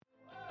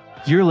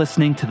You're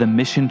listening to the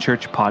Mission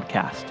Church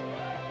podcast.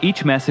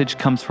 Each message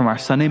comes from our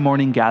Sunday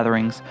morning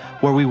gatherings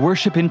where we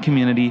worship in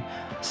community,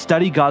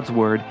 study God's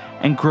Word,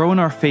 and grow in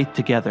our faith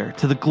together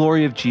to the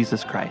glory of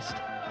Jesus Christ.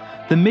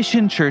 The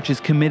Mission Church is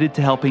committed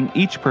to helping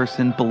each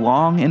person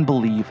belong and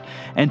believe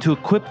and to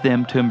equip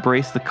them to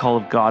embrace the call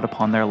of God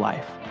upon their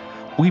life.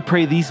 We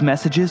pray these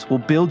messages will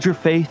build your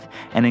faith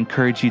and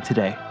encourage you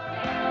today.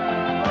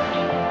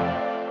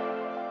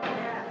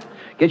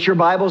 Get your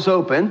Bibles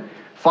open.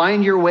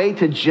 Find your way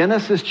to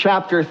Genesis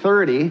chapter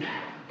 30.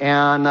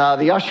 And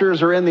the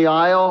ushers are in the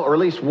aisle, or at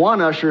least one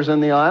usher's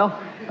in the aisle.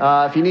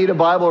 If you need a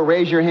Bible,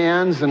 raise your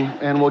hands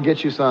and we'll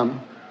get you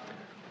some.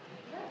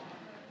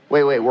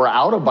 Wait, we're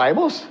out of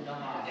Bibles?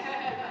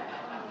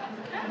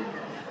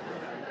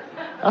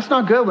 That's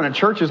not good when a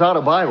church is out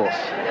of Bibles.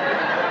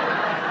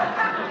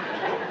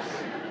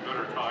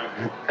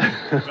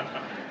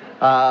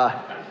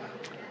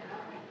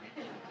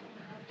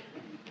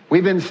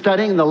 We've been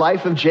studying the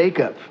life of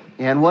Jacob,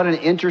 and what an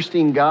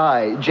interesting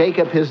guy.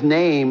 Jacob, his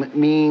name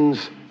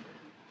means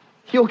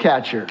heel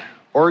catcher,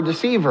 or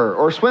deceiver,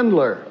 or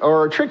swindler,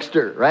 or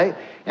trickster, right?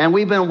 And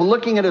we've been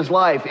looking at his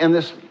life and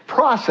this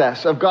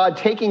process of God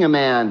taking a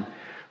man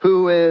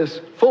who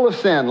is full of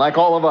sin, like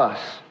all of us,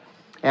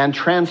 and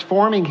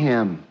transforming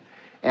him,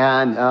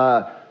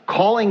 and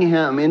calling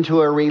him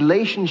into a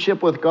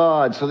relationship with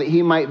God so that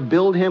he might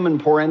build him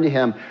and pour into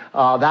him.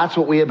 That's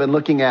what we have been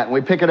looking at. And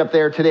we pick it up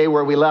there today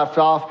where we left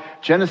off,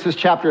 Genesis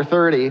chapter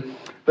 30.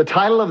 The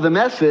title of the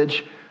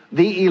message,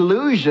 The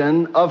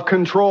Illusion of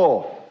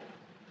Control.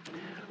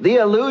 The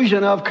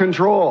illusion of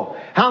control.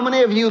 How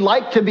many of you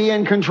like to be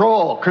in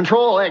control?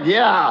 Control, like,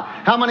 yeah.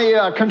 How many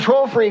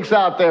control freaks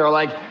out there?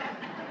 Like,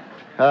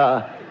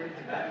 how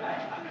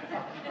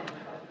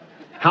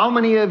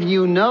many of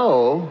you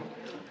know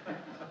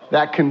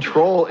that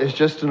control is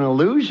just an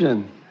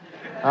illusion?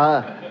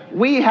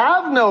 We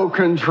have no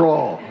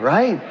control,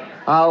 right?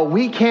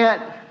 We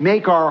can't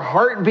make our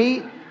heart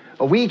beat.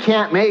 We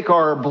can't make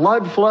our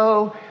blood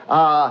flow.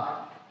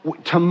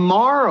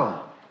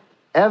 Tomorrow,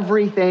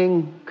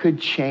 everything could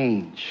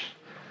change.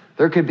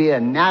 There could be a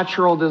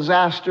natural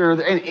disaster,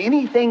 and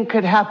anything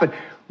could happen.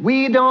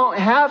 We don't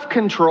have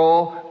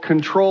control.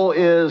 Control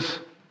is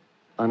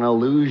an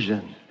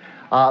illusion.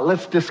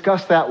 Let's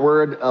discuss that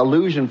word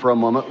illusion for a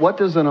moment. What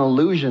does an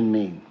illusion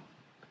mean?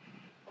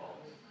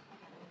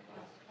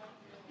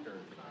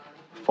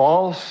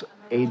 False,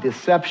 a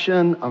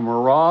deception, a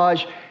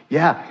mirage.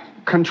 Yeah,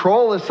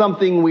 control is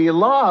something we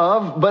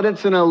love, but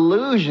it's an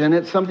illusion.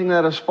 It's something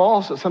that is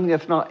false. It's something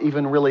that's not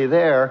even really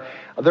there.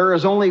 There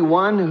is only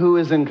one who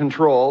is in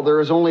control. There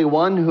is only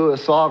one who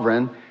is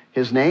sovereign.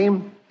 His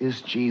name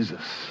is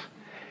Jesus.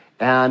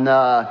 And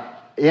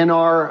in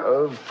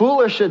our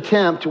foolish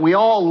attempt, we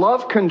all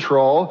love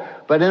control,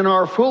 but in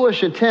our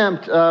foolish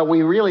attempt,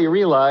 we really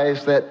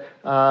realize that,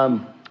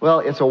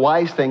 it's a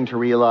wise thing to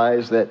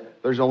realize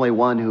that there's only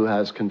one who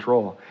has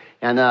control.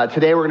 And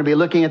today we're going to be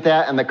looking at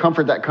that and the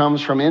comfort that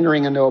comes from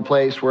entering into a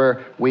place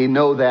where we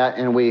know that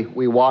and we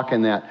walk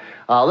in that.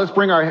 Let's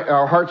bring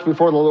our hearts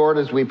before the Lord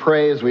as we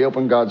pray, as we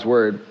open God's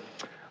Word.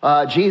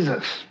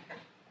 Jesus,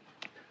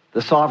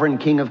 the sovereign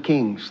King of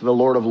Kings, the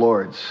Lord of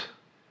Lords.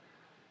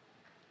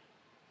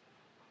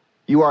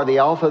 You are the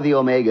Alpha, the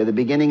Omega, the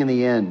beginning and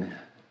the end.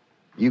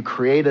 You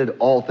created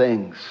all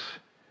things.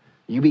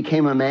 You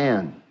became a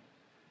man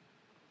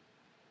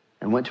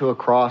and went to a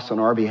cross on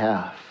our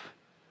behalf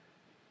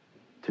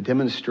to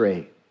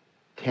demonstrate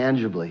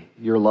tangibly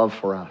your love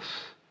for us,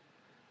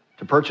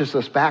 to purchase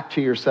us back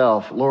to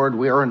yourself. Lord,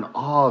 we are in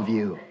awe of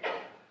you.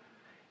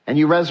 And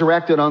you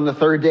resurrected on the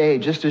third day,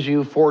 just as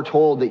you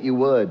foretold that you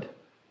would.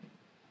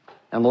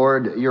 And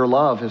Lord, your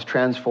love has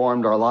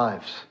transformed our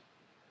lives.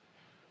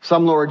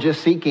 Some, Lord,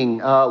 just seeking,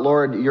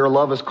 Lord, your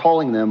love is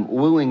calling them,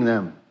 wooing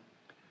them.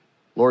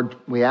 Lord,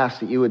 we ask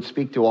that you would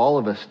speak to all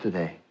of us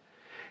today.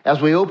 As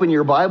we open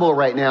your Bible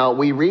right now,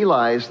 we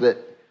realize that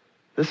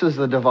this is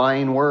the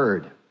divine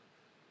word.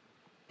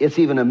 It's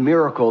even a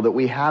miracle that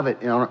we have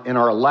it in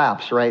our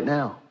laps right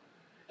now.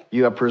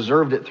 You have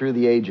preserved it through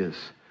the ages.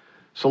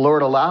 So,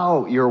 Lord,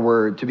 allow your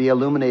word to be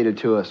illuminated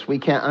to us. We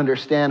can't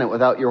understand it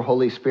without your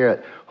Holy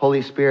Spirit.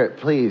 Holy Spirit,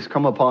 please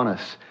come upon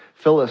us.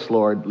 Fill us,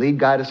 Lord. Lead,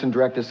 guide us, and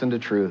direct us into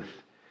truth.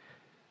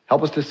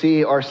 Help us to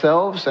see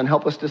ourselves and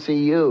help us to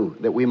see you,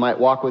 that we might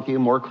walk with you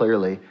more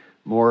clearly,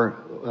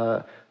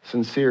 more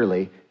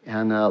sincerely.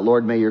 And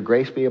Lord, may your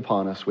grace be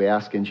upon us, we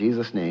ask in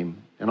Jesus'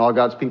 name. And all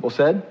God's people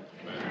said?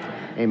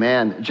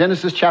 Amen.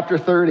 Genesis chapter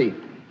 30.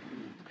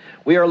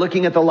 We are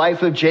looking at the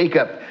life of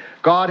Jacob.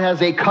 God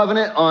has a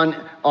covenant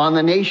on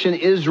the nation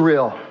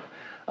Israel.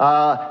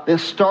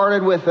 This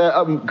started with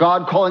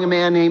God calling a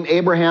man named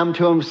Abraham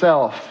to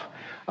himself.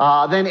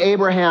 Then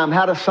Abraham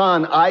had a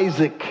son,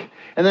 Isaac.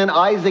 And then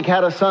Isaac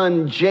had a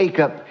son,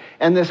 Jacob.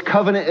 And this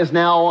covenant is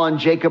now on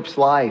Jacob's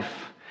life.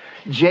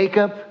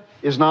 Jacob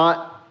is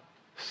not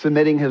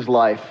submitting his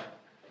life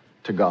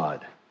to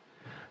God.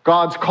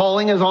 God's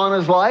calling is on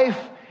his life,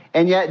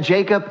 and yet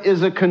Jacob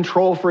is a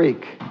control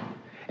freak.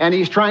 And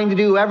he's trying to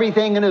do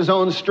everything in his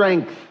own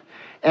strength.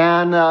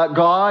 And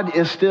God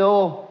is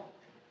still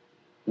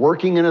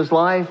working in his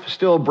life,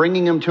 still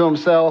bringing him to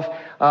himself.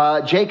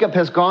 Jacob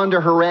has gone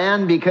to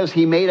Haran because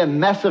he made a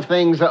mess of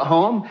things at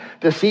home,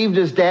 deceived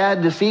his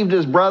dad, deceived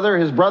his brother.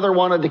 His brother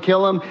wanted to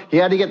kill him. He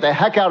had to get the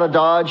heck out of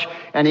Dodge,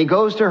 and he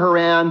goes to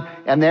Haran,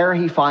 and there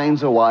he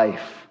finds a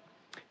wife.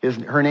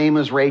 Her name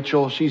is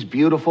Rachel. She's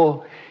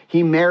beautiful.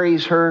 He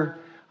marries her,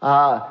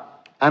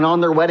 and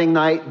on their wedding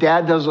night,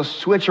 Dad does a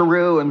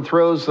switcheroo and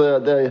throws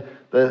the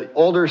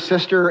older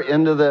sister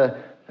into the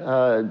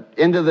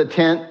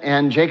tent,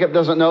 and Jacob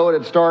doesn't know it.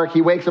 It's dark.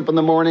 He wakes up in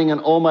the morning,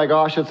 and oh my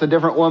gosh, it's a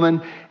different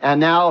woman. And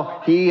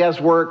now he has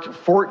worked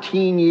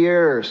 14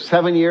 years,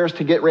 7 years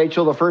to get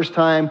Rachel the first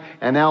time,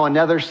 and now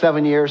another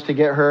 7 years to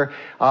get her.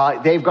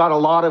 They've got a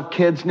lot of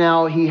kids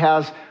now. He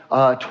has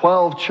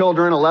 12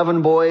 children,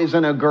 11 boys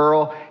and a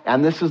girl,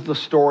 and this is the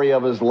story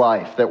of his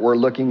life that we're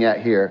looking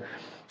at here.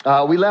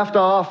 We left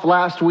off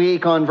last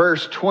week on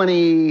verse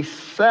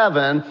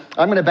 27.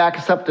 I'm going to back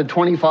us up to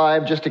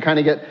 25 just to kind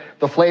of get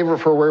the flavor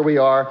for where we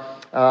are.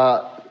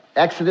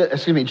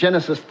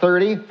 Genesis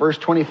 30, verse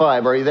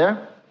 25. Are you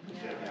there?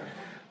 Yeah.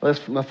 Let's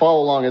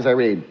follow along as I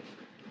read.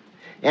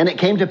 And it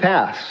came to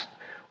pass,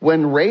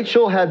 when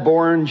Rachel had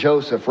borne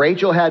Joseph,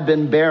 Rachel had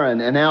been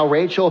barren, and now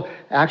Rachel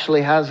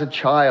actually has a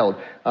child.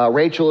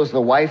 Rachel is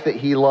the wife that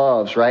he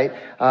loves, right?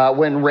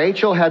 When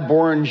Rachel had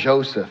borne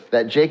Joseph,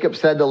 that Jacob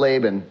said to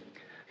Laban,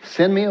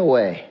 "Send me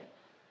away,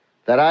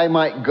 that I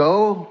might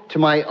go to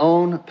my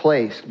own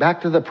place,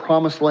 back to the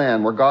promised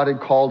land where God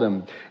had called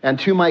him, and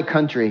to my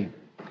country.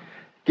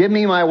 Give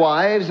me my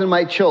wives and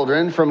my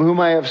children, from whom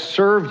I have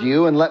served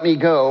you, and let me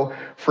go.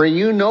 For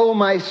you know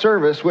my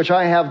service, which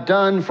I have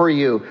done for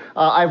you."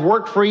 I've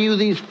worked for you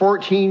these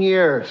 14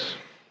 years.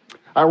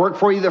 I worked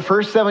for you the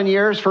first 7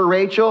 years for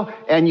Rachel,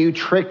 and you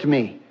tricked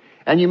me.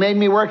 And you made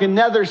me work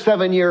another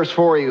 7 years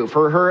for you,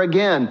 for her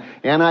again.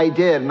 And I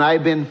did, and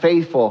I've been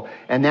faithful.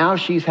 And now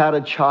she's had a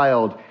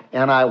child,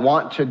 and I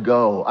want to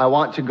go. I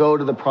want to go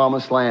to the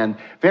promised land.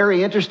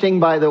 Very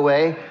interesting, by the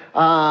way,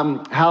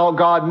 how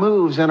God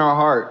moves in our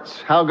hearts,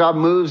 how God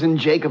moves in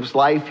Jacob's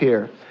life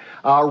here.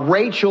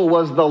 Rachel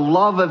was the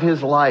love of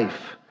his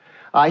life.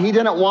 He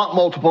didn't want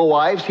multiple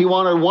wives. He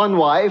wanted one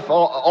wife.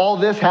 All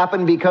this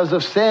happened because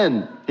of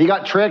sin. He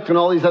got tricked and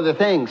all these other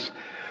things.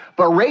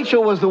 But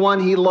Rachel was the one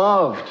he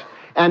loved.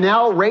 And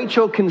now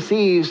Rachel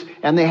conceives,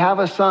 and they have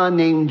a son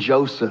named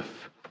Joseph.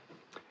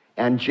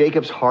 And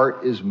Jacob's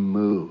heart is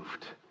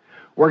moved.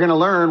 We're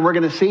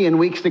going to see in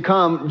weeks to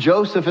come,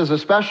 Joseph is a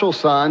special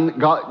son.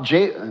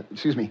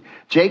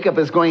 Jacob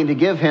is going to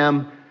give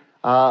him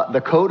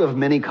the coat of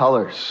many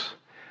colors.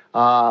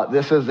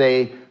 This is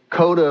a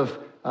coat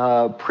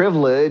of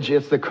privilege.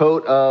 It's the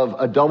coat of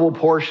a double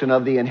portion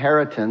of the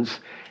inheritance.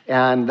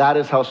 And that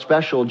is how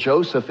special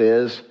Joseph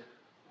is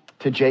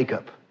to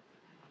Jacob.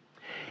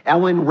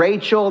 And when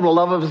Rachel, the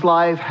love of his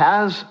life,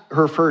 has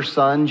her first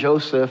son,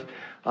 Joseph,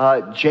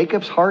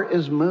 Jacob's heart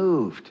is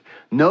moved.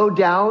 No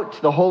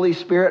doubt the Holy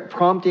Spirit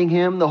prompting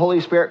him, the Holy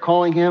Spirit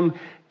calling him,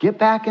 get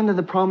back into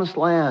the promised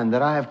land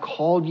that I have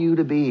called you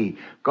to be.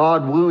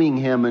 God wooing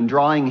him and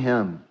drawing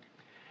him.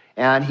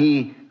 And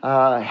he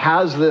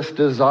has this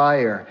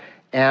desire.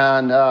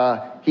 And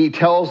he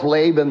tells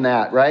Laban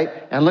that, right?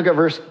 And look at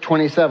verse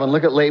 27.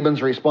 Look at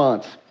Laban's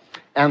response.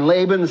 And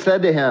Laban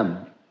said to him,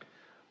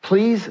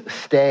 "Please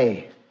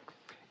stay,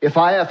 if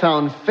I have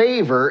found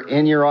favor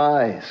in your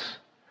eyes.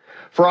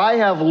 For I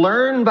have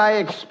learned by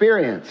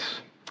experience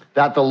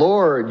that the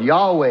Lord,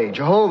 Yahweh,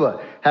 Jehovah,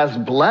 has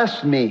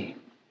blessed me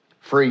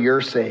for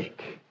your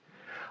sake."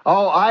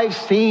 Oh, I've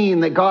seen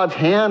that God's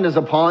hand is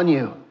upon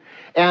you.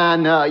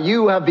 And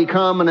you have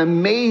become an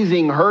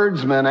amazing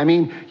herdsman. I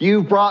mean,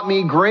 you've brought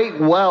me great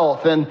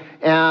wealth.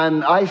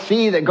 And I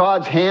see that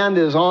God's hand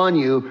is on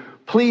you.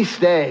 Please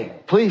stay.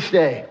 Please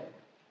stay.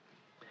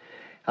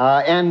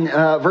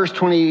 Verse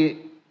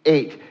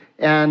 28,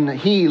 and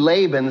he,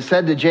 Laban,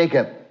 said to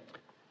Jacob,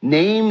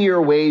 "Name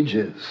your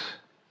wages,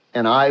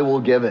 and I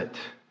will give it."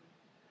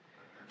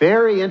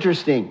 Very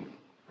interesting.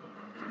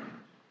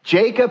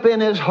 Jacob in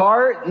his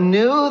heart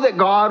knew that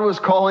God was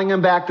calling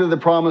him back to the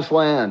promised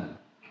land.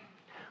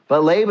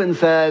 But Laban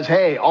says,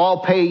 "Hey, I'll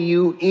pay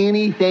you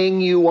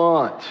anything you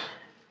want."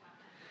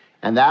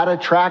 And that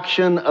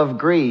attraction of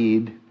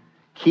greed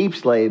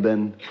keeps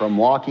Laban from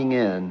walking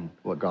in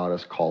what God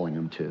is calling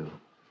him to.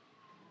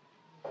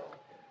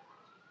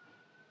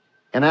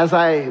 And as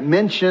I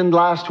mentioned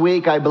last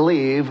week, I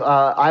believe,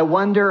 I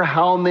wonder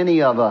how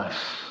many of us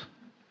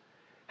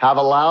have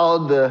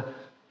allowed the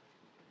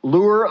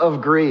lure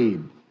of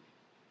greed,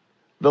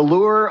 the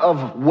lure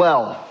of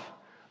wealth,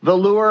 the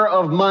lure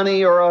of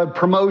money or a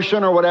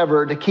promotion or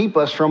whatever to keep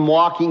us from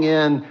walking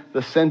in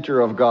the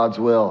center of God's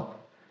will.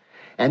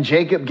 And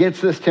Jacob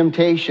gets this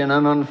temptation,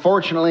 and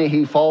unfortunately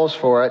he falls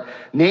for it.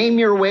 "Name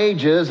your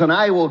wages, and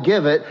I will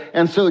give it."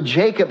 And so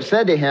Jacob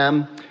said to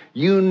him,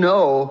 "You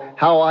know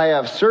how I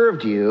have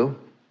served you,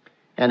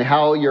 and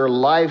how your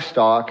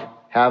livestock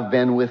have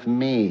been with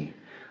me."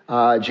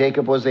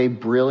 Jacob was a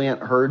brilliant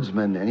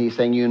herdsman, and he's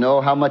saying, you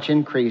know how much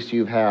increase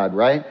you've had,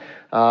 right?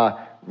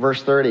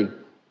 Verse 30.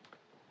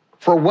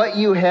 "For what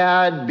you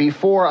had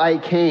before I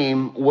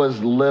came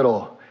was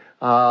little,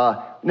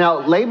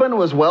 Now, Laban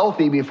was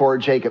wealthy before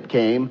Jacob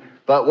came,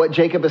 but what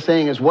Jacob is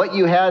saying is what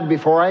you had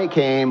before I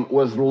came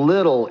was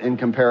little in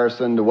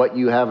comparison to what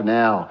you have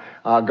now.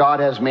 God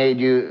has made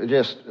you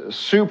just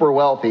super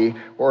wealthy,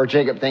 or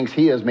Jacob thinks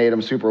he has made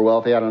him super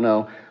wealthy. I don't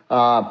know.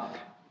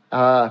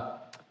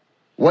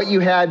 What you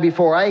had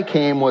before I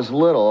came was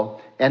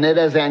little, and it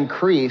has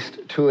increased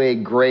to a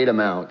great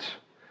amount.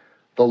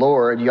 The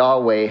Lord,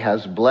 Yahweh,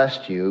 has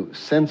blessed you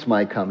since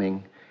my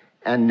coming,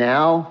 and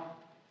now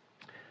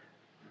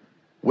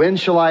when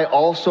shall I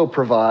also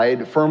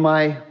provide for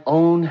my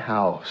own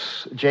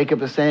house?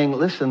 Jacob is saying,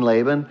 listen,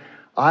 Laban,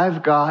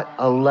 I've got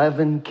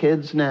 11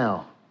 kids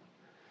now.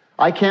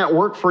 I can't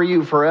work for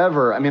you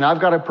forever. I mean, I've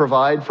got to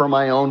provide for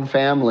my own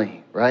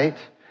family, right?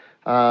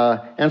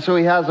 And so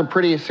he has a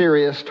pretty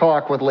serious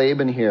talk with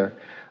Laban here.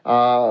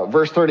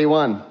 Verse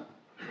 31.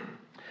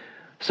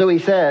 So he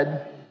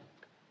said,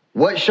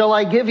 what shall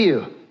I give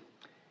you?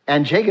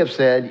 And Jacob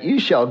said, you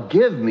shall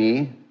give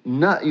me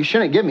you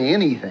shouldn't give me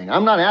anything.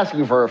 I'm not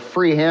asking for a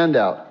free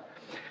handout.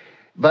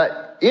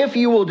 But if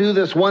you will do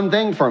this one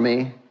thing for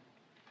me,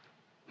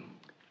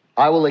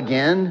 I will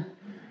again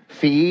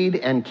feed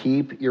and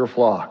keep your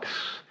flocks.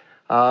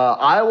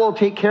 I will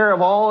take care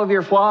of all of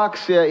your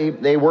flocks.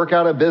 They work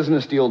out a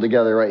business deal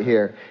together right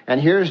here. And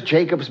here's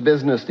Jacob's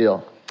business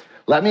deal.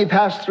 Let me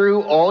pass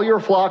through all your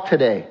flock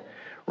today,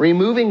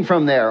 removing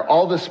from there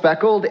all the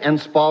speckled and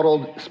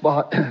spotted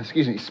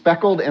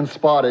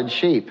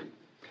sheep,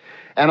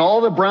 and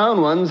all the brown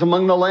ones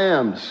among the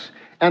lambs,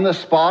 and the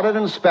spotted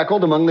and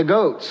speckled among the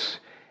goats.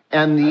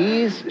 And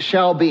these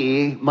shall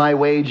be my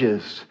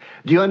wages.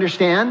 Do you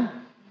understand?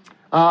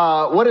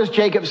 What is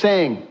Jacob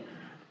saying?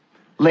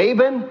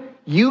 Laban,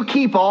 you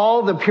keep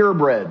all the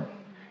purebred.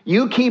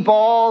 You keep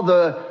all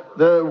the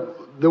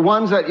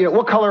ones that,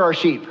 what color are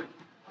sheep?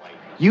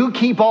 You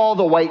keep all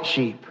the white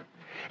sheep.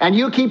 And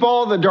you keep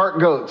all the dark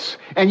goats.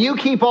 And you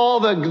keep all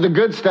the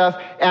good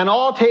stuff. And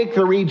I'll take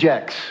the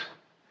rejects.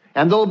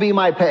 And they'll be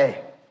my pay.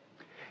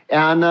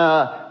 And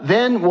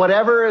then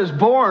whatever is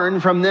born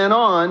from then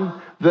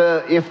on,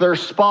 if they're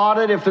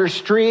spotted, if they're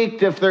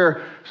streaked, if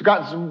they're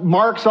got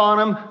marks on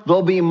them,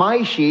 they'll be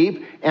my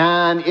sheep.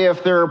 And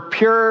if they're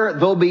pure,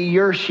 they'll be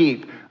your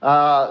sheep.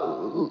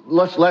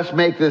 Let's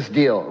make this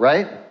deal,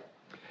 right?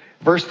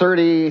 Verse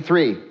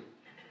 33.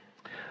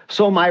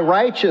 So my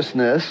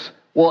righteousness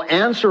will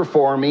answer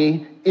for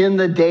me in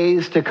the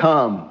days to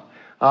come.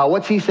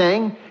 What's he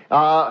saying?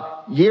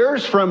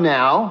 Years from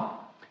now,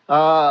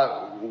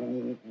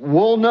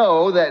 we'll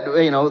know that,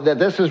 that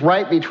this is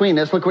right between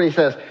us. Look what he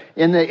says.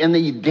 In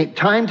the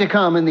time to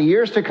come, in the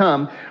years to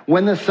come,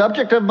 when the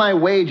subject of my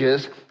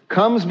wages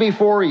comes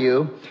before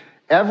you,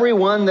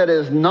 everyone that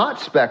is not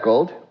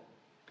speckled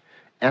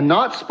and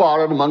not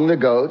spotted among the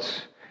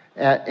goats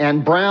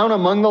and brown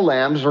among the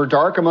lambs or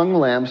dark among the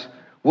lambs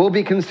will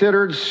be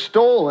considered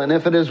stolen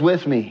if it is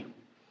with me.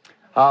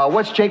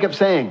 What's Jacob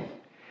saying?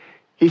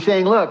 He's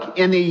saying, look,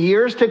 in the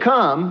years to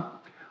come,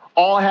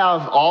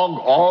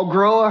 I'll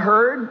grow a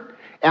herd.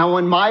 And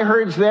when my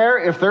herd's there,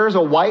 if there's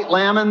a white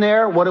lamb in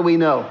there, what do we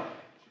know?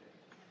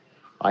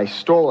 I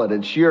stole it.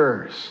 It's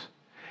yours.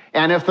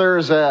 And if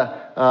there's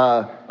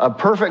a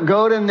perfect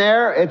goat in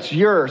there, it's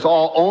yours.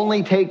 I'll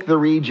only take the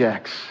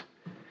rejects.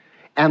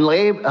 And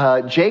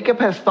Jacob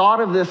has thought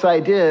of this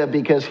idea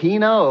because he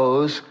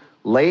knows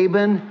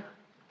Laban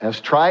has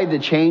tried to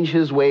change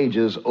his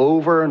wages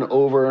over and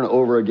over and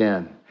over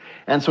again.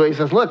 And so he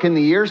says, look, in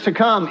the years to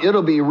come,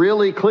 it'll be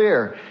really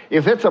clear.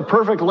 If it's a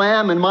perfect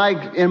lamb in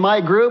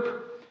my group,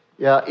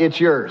 yeah, it's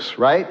yours,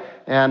 right?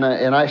 And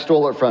I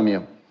stole it from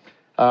you.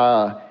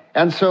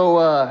 And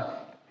so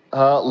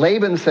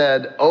Laban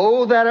said,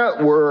 oh, that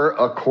it were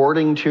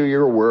according to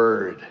your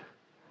word.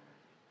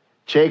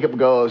 Jacob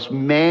goes,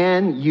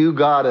 man, you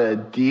got a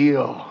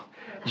deal.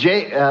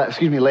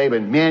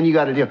 Laban, man, you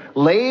got a deal.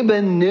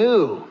 Laban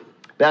knew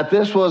that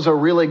this was a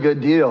really good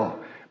deal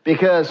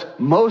because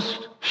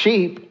most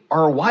sheep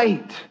are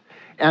white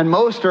and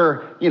most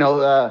are,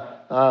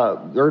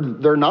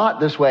 they're not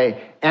this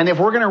way. And if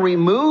we're going to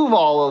remove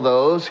all of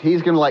those,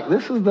 he's going to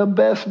this is the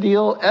best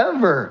deal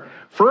ever.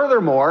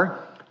 Furthermore,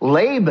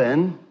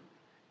 Laban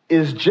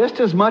is just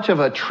as much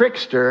of a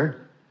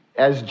trickster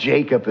as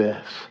Jacob is.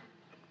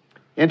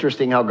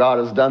 Interesting how God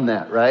has done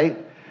that, right?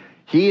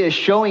 He is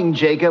showing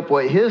Jacob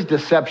what his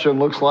deception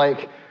looks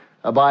like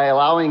by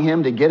allowing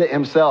him to get it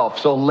himself.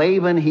 So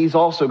Laban, he's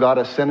also got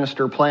a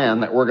sinister plan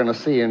that we're going to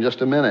see in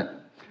just a minute.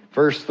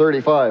 Verse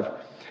 35.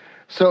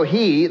 So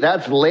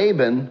that's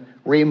Laban,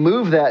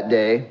 removed that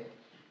day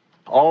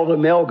all the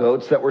male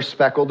goats that were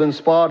speckled and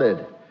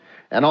spotted,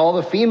 and all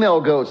the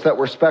female goats that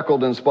were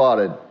speckled and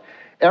spotted.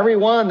 Every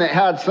one that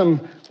had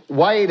some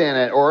white in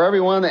it, or every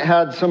one that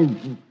had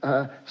some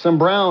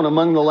brown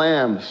among the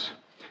lambs.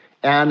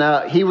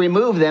 And he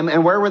removed them,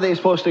 and where were they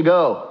supposed to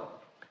go?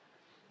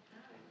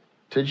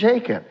 To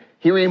Jacob.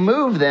 He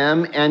removed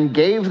them and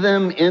gave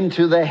them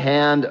into the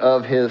hand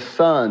of his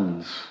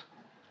sons.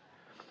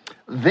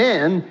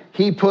 Then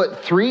he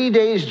put 3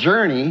 days'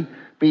 journey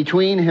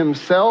between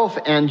himself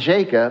and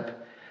Jacob,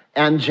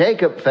 And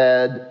Jacob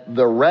fed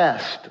the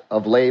rest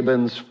of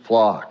Laban's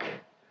flock.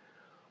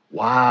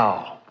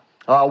 Wow.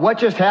 What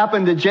just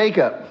happened to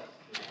Jacob?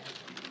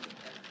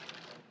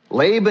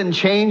 Laban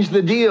changed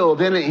the deal,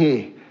 didn't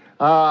he?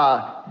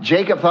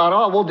 Jacob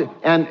thought,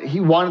 and he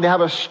wanted to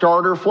have a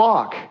starter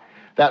flock.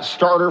 That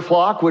starter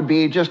flock would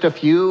be just a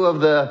few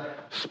of the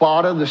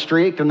spotted, the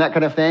streaked, and that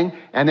kind of thing.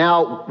 And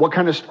now, what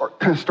kind of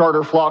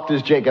starter flock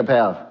does Jacob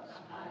have?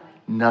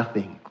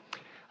 Nothing.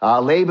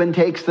 Laban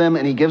takes them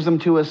and he gives them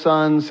to his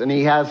sons, and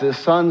he has his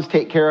sons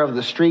take care of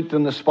the streaked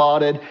and the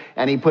spotted,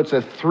 and he puts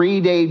a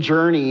 3-day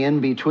journey in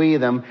between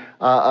them.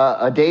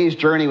 A day's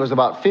journey was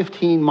about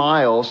 15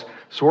 miles,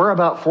 so we're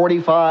about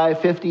 45,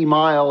 50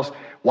 miles.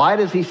 Why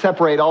does he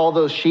separate all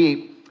those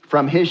sheep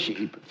from his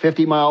sheep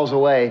 50 miles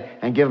away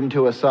and give them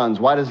to his sons?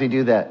 Why does he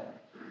do that?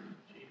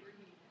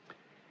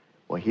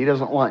 Well, he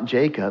doesn't want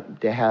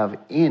Jacob to have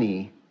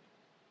any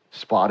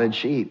spotted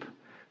sheep.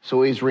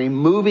 So he's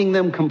removing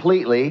them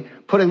completely,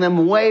 putting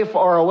them way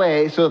far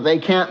away so that they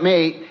can't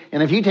mate.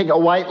 And if you take a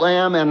white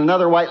lamb and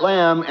another white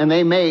lamb and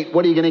they mate,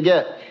 what are you going to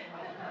get?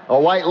 A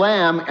white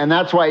lamb. And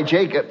that's why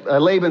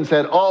Laban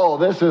said, oh,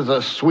 this is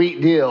a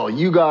sweet deal.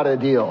 You got a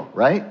deal,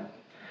 right?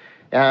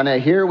 And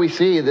here we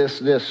see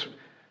this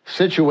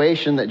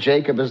situation that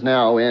Jacob is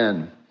now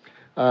in.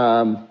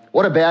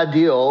 What a bad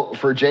deal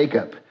for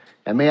Jacob.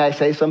 And may I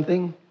say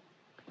something?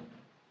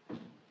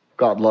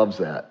 God loves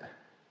that.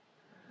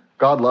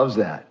 God loves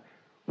that.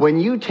 When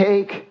you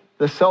take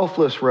the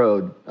selfless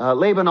road,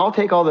 Laban, I'll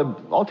take all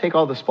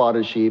the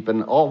spotted sheep,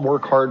 and I'll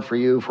work hard for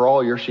you for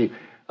all your sheep.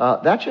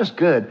 That's just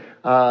good.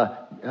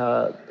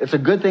 It's a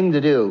good thing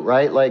to do,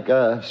 right? Like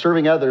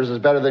serving others is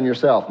better than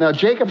yourself. Now,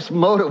 Jacob's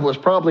motive was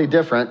probably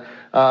different,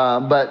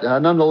 but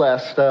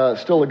nonetheless,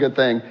 still a good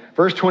thing.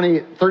 Verse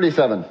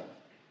 37.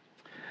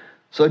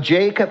 So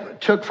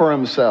Jacob took for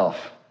himself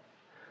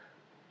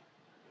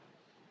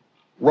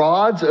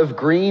rods of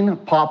green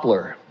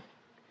poplar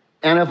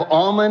and of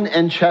almond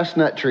and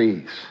chestnut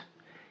trees,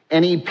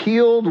 and he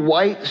peeled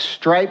white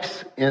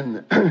stripes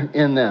in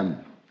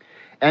them,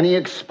 and he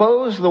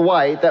exposed the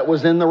white that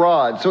was in the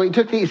rods. So he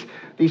took these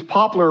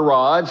poplar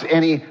rods,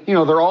 and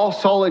they're all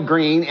solid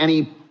green, and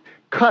he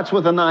cuts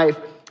with a knife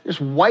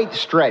just white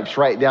stripes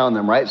right down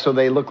them, right? So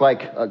they look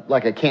like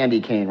a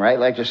candy cane, right?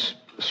 Like just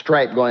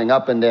stripe going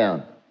up and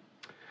down.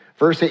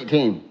 Verse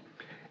 18,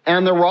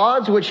 and the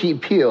rods which he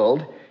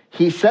peeled,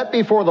 he set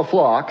before the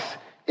flocks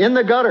in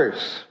the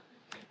gutters,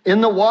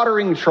 in the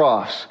watering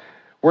troughs,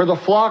 where the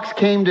flocks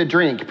came to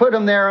drink. He put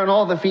them there in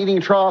all the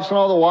feeding troughs and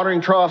all the watering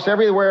troughs,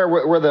 everywhere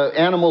where the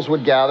animals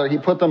would gather. He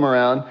put them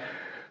around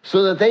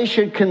so that they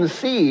should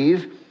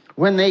conceive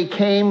when they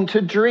came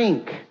to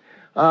drink.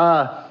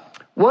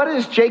 What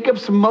is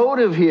Jacob's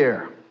motive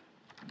here?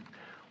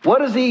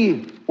 What is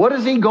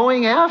he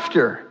going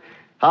after?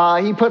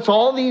 He puts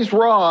all these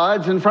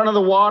rods in front of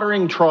the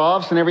watering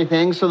troughs and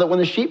everything so that when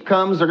the sheep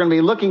comes, they're going to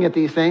be looking at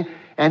these things.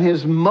 And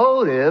his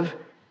motive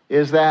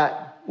is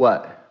that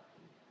what?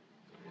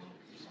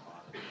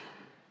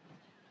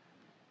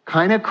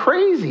 Kind of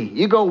crazy.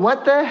 You go,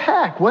 what the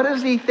heck? What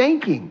is he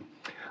thinking?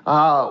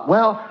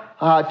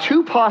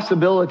 Two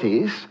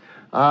possibilities.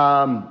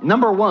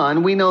 Number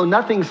one, we know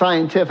nothing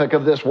scientific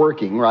of this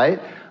working,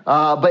 right?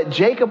 But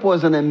Jacob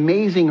was an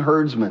amazing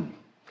herdsman.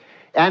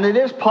 And it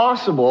is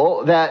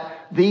possible that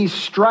these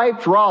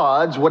striped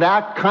rods would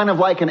act kind of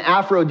like an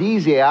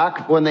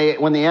aphrodisiac when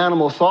the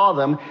animals saw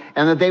them,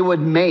 and that they would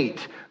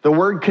mate. The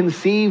word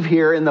conceive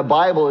here in the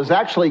Bible is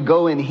actually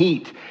go in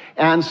heat.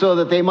 And so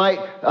that they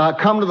might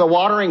come to the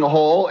watering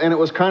hole, and it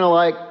was kind of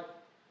like,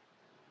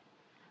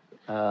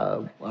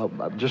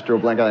 just drew a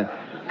blank on it.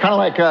 Kind of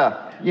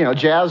like,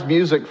 jazz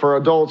music for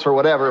adults or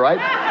whatever, right?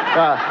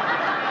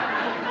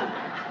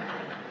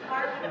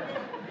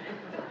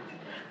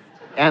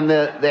 And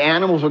the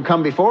animals would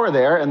come before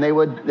there, and they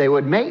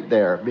would mate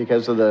there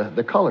because of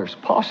the colors.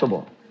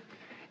 Possible.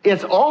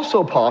 It's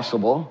also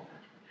possible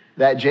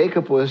that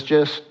Jacob was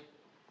just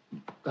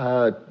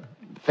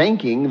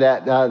thinking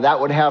that that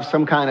would have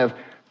some kind of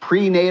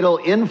prenatal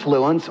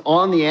influence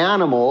on the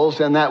animals,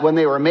 and that when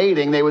they were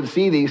mating, they would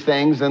see these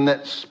things, and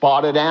that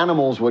spotted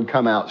animals would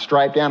come out,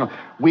 striped animals.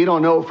 We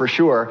don't know for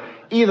sure.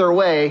 Either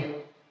way,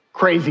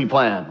 crazy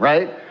plan,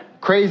 right?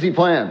 Crazy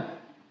plan.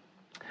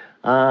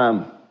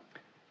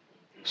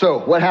 So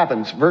what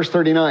happens? Verse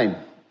 39.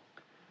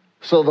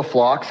 So the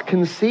flocks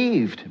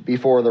conceived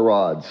before the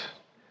rods,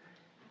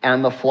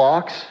 and the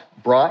flocks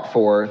brought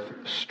forth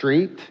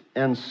streaked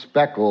and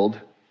speckled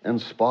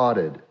and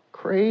spotted.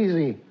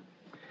 Crazy.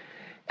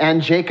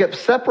 And Jacob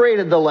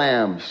separated the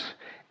lambs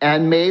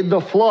and made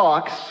the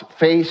flocks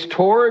face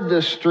toward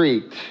the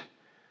streaked,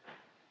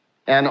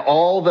 and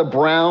all the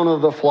brown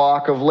of the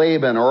flock of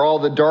Laban, or all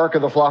the dark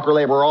of the flock of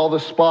Laban, or all the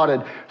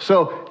spotted.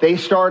 So they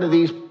started,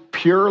 these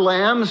pure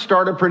lambs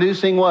started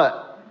producing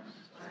what?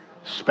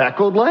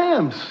 Speckled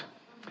lambs.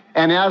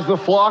 And as the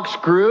flocks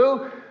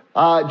grew,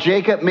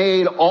 Jacob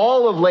made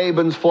all of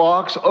Laban's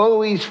flocks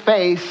always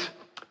face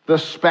the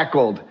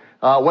speckled.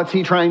 What's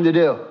he trying to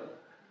do?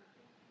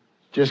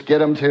 Just get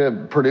them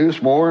to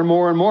produce more and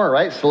more and more,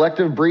 right?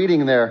 Selective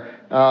breeding there.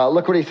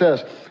 Look what he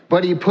says.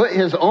 But he put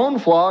his own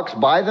flocks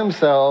by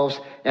themselves,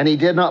 and he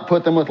did not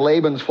put them with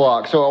Laban's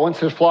flocks. So once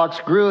his flocks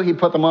grew, he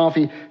put them off.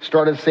 He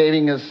started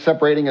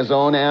separating his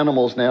own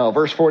animals now.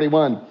 Verse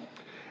 41.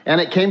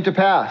 And it came to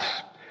pass,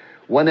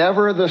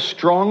 whenever the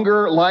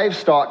stronger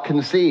livestock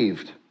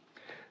conceived,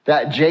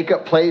 that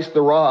Jacob placed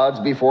the rods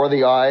before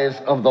the eyes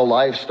of the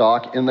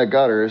livestock in the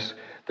gutters,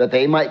 that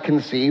they might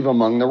conceive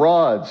among the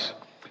rods.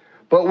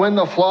 But when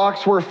the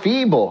flocks were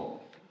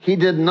feeble, he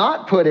did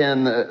not put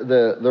in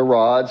the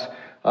rods.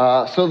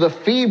 So the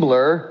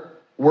feebler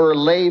were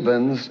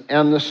Laban's,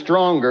 and the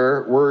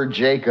stronger were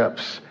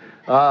Jacob's.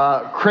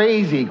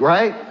 Crazy,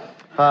 right?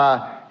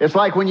 It's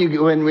like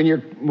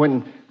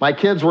when my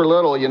kids were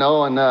little,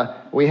 and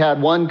we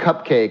had one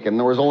cupcake, and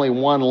there was only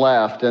one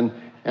left, and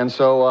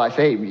so I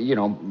say,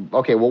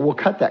 okay, well, we'll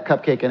cut that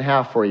cupcake in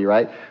half for you,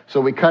 right?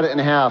 So we cut it in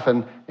half,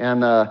 and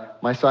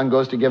my son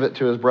goes to give it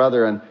to his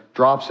brother and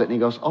drops it, and he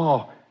goes,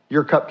 oh,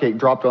 your cupcake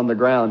dropped on the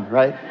ground,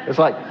 right? It's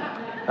like,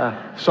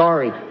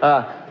 sorry.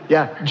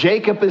 Yeah,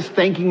 Jacob is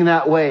thinking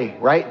that way,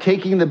 right?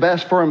 Taking the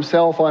best for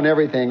himself on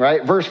everything,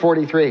 right? Verse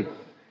 43.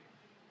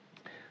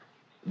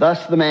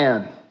 Thus the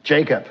man,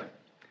 Jacob,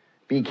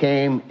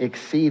 became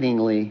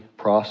exceedingly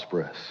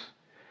prosperous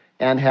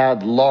and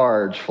had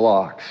large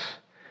flocks,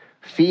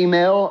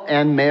 female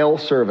and male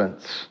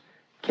servants,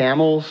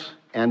 camels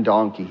and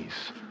donkeys.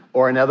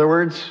 Or in other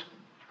words,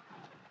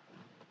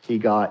 he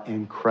got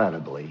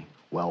incredibly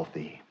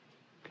wealthy.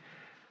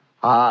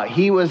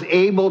 He was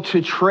able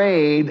to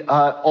trade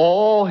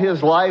all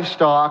his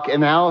livestock and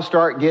now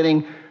start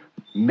getting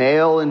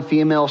male and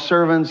female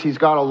servants. He's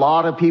got a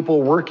lot of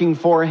people working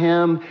for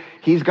him.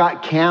 He's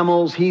got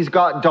camels. He's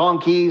got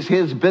donkeys.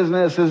 His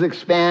business is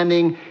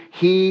expanding.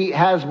 He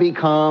has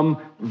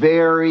become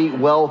very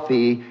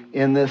wealthy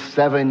in this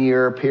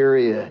 7-year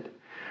period.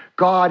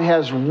 God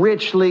has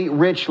richly,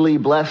 richly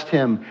blessed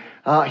him.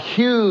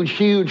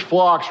 Huge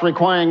flocks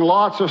requiring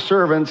lots of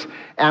servants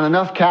and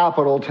enough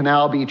capital to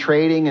now be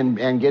trading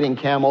and getting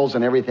camels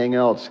and everything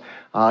else.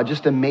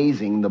 Just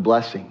amazing, the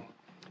blessing.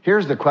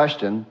 Here's the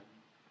question.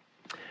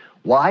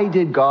 Why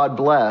did God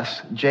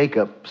bless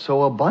Jacob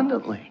so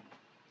abundantly?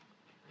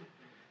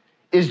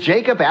 Is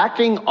Jacob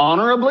acting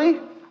honorably?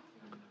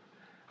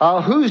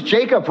 Who's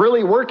Jacob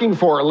really working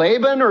for,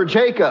 Laban or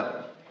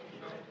Jacob?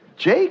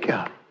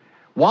 Jacob.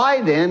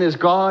 Why then is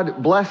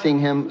God blessing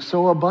him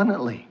so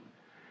abundantly?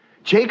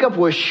 Jacob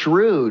was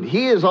shrewd.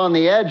 He is on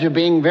the edge of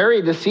being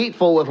very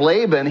deceitful with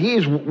Laban.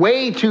 He's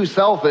way too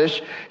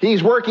selfish.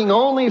 He's working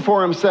only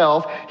for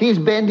himself. He's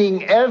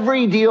bending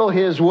every deal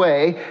his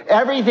way.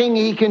 Everything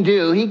he can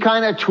do, he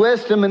kind of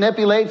twists and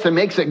manipulates and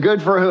makes it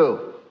good for who?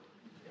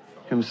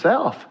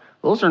 Himself.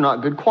 Those are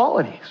not good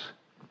qualities.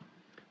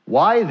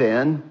 Why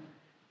then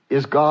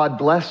is God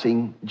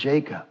blessing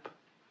Jacob?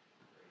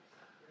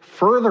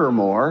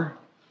 Furthermore,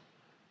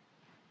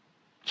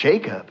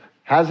 Jacob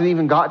hasn't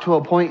even got to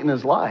a point in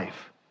his life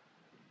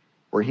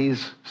where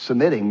he's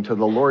submitting to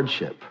the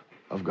lordship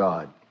of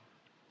God.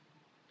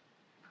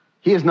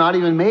 He has not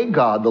even made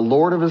God the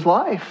Lord of his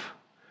life.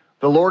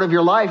 The Lord of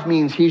your life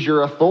means he's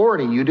your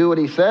authority. You do what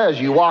he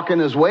says. You walk in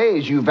his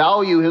ways. You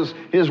value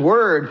his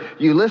word.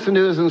 You listen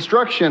to his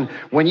instruction.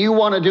 When you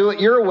want to do it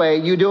your way,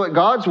 you do it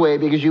God's way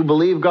because you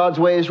believe God's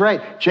way is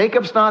right.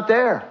 Jacob's not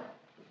there.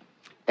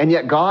 And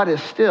yet God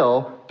is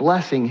still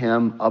blessing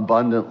him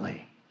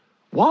abundantly.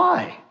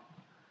 Why?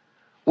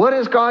 What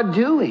is God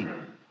doing?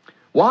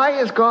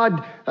 Why is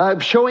God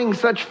showing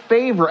such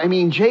favor? I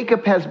mean,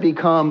 Jacob has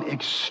become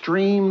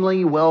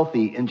extremely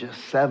wealthy in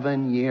just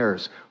 7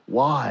 years.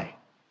 Why?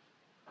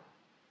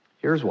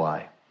 Here's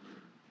why.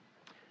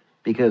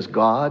 Because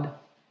God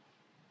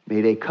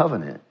made a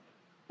covenant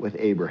with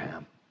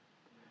Abraham.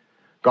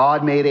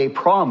 God made a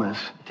promise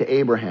to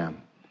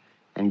Abraham,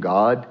 and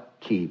God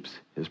keeps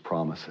his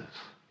promises.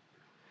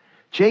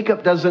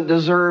 Jacob doesn't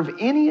deserve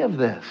any of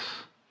this.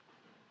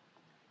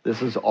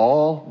 This is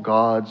all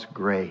God's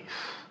grace.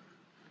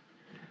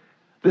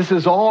 This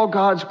is all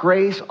God's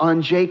grace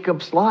on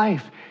Jacob's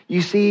life.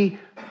 You see,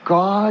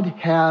 God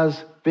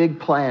has big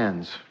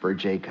plans for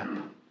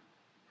Jacob.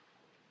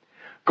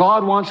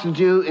 God wants to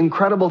do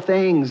incredible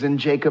things in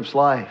Jacob's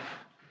life.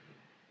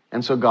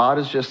 And so God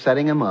is just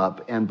setting him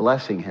up and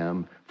blessing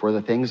him for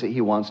the things that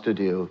he wants to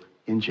do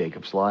in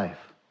Jacob's life.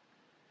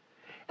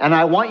 And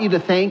I want you to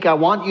think, I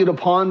want you to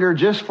ponder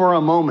just for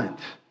a moment.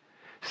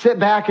 Sit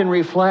back and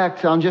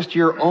reflect on just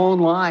your own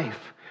life.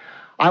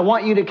 I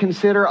want you to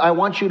consider, I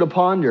want you to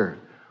ponder,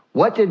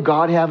 what did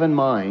God have in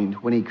mind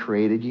when he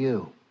created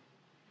you?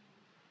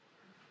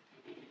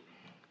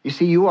 You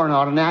see, you are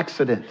not an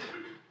accident.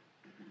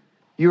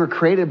 You were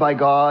created by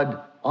God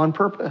on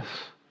purpose.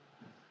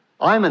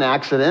 I'm an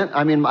accident.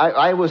 I mean,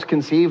 I was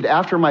conceived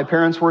after my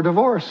parents were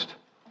divorced.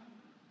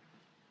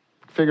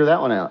 Figure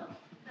that one out.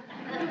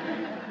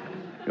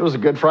 It was a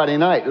good Friday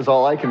night, is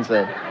all I can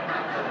say.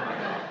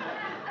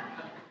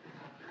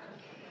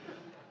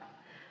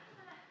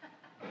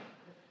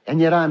 And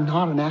yet I'm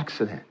not an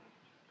accident.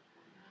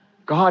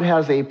 God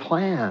has a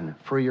plan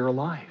for your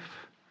life.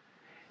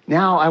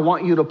 Now I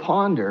want you to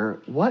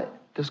ponder, what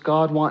does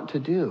God want to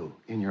do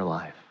in your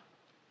life?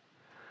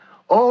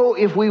 Oh,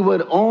 if we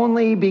would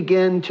only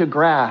begin to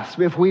grasp,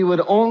 if we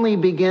would only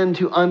begin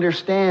to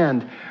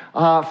understand.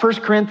 1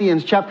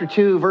 Corinthians chapter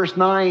 2, verse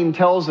 9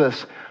 tells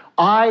us,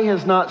 eye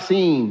has not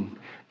seen,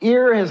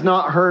 ear has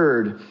not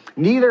heard,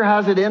 neither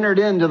has it entered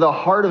into the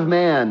heart of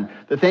man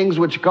the things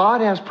which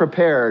God has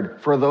prepared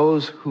for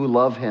those who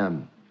love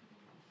him.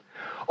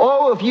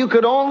 Oh, if you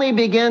could only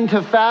begin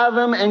to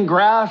fathom and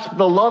grasp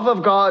the love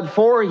of God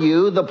for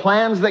you, the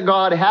plans that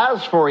God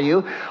has for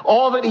you,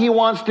 all that he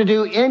wants to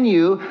do in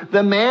you,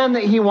 the man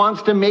that he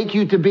wants to make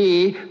you to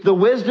be, the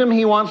wisdom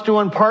he wants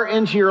to impart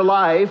into your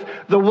life,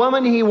 the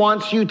woman he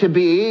wants you to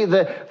be,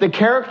 the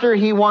character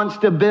he wants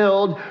to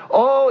build.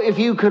 Oh, if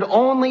you could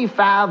only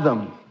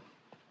fathom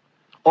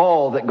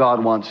all that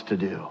God wants to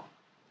do.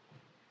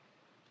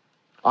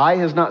 Eye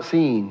has not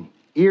seen,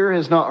 ear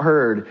has not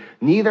heard,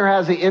 neither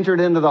has it entered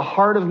into the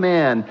heart of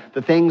man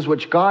the things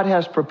which God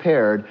has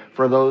prepared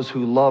for those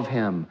who love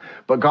him.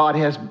 But God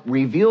has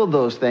revealed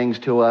those things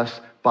to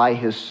us by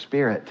his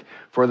Spirit.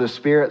 For the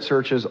Spirit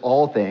searches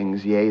all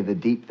things, yea, the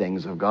deep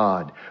things of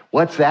God.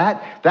 What's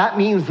that? That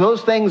means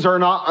those things are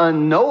not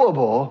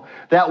unknowable,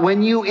 that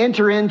when you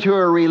enter into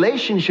a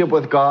relationship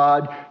with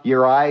God,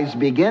 your eyes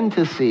begin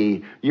to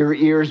see, your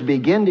ears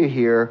begin to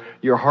hear,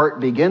 your heart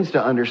begins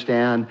to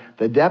understand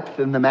the depth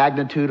and the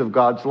magnitude of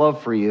God's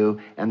love for you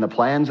and the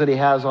plans that he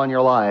has on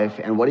your life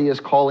and what he is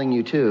calling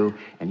you to,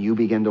 and you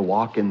begin to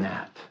walk in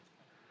that.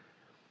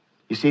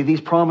 You see,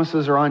 these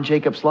promises are on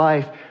Jacob's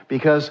life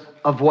because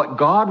of what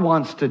God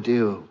wants to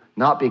do,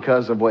 not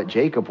because of what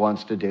Jacob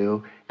wants to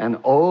do. And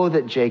oh,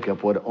 that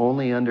Jacob would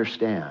only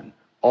understand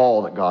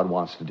all that God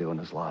wants to do in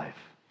his life.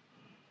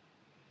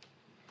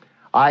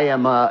 I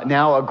am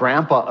now a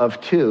grandpa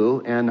of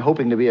 2 and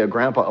hoping to be a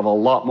grandpa of a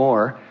lot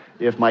more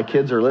if my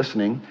kids are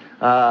listening.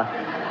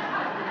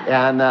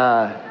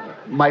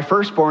 My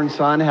firstborn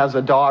son has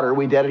a daughter.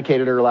 We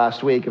dedicated her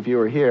last week, if you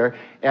were here.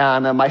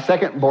 And my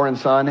second-born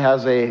son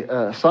has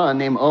a son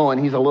named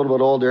Owen. He's a little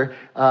bit older.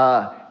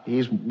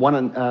 He's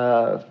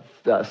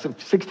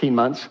 16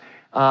 months.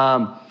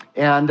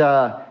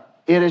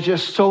 It is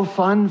just so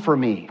fun for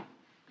me.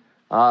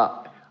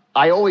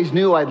 I always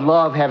knew I'd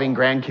love having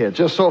grandkids.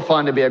 Just so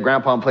fun to be a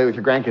grandpa and play with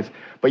your grandkids.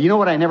 But you know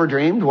what I never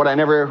dreamed? What I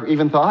never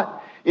even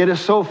thought? It is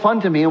so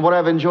fun to me, and what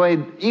I've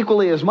enjoyed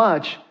equally as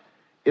much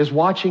is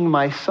watching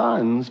my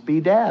sons be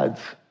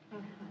dads.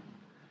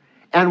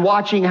 And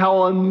watching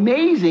how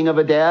amazing of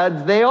a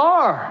dad they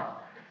are.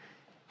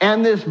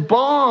 And this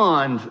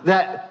bond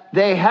that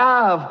they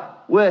have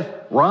with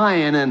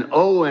Ryan and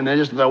Owen and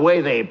just the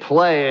way they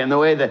play and the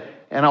way that,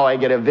 I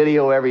get a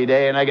video every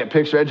day and I get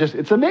pictures.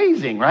 It's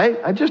amazing,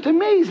 right? Just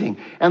amazing.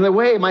 And the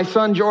way my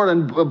son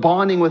Jordan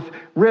bonding with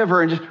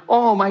River and just,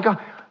 oh my God,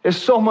 it's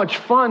so much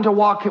fun to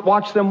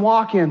watch them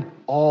walk in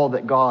all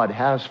that God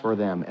has for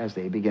them as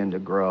they begin to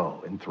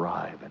grow and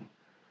thrive and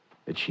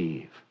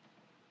achieve.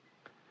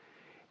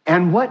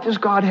 And what does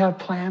God have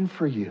planned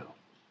for you?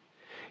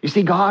 You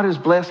see, God is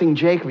blessing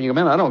Jacob. You go,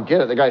 man, I don't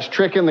get it. The guy's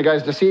tricking, the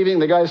guy's deceiving,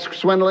 the guy's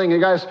swindling,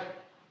 and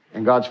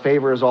God's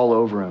favor is all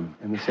over him.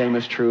 And the same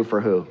is true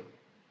for who?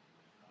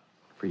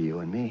 For you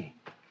and me.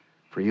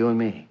 For you and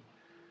me.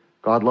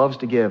 God loves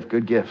to give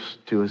good gifts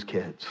to his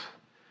kids.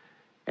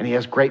 And he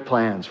has great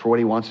plans for what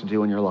he wants to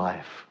do in your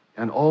life.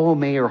 And oh,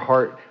 may your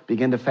heart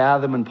begin to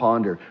fathom and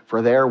ponder,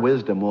 for their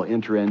wisdom will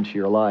enter into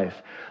your life.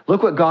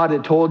 Look what God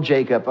had told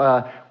Jacob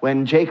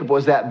when Jacob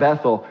was at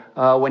Bethel,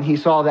 when he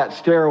saw that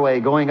stairway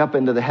going up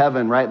into the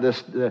heaven, right?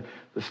 The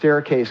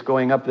staircase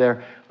going up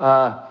there.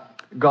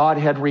 God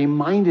had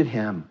reminded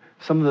him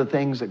some of the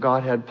things that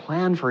God had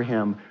planned for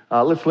him.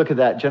 Let's look at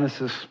that,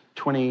 Genesis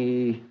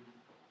 28.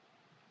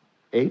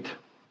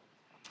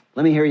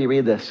 Let me hear you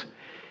read this.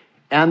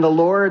 And the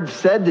Lord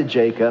said to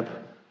Jacob,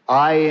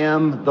 I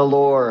am the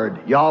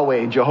Lord,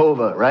 Yahweh,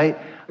 Jehovah, right?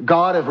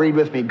 read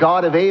with me,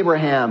 God of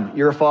Abraham,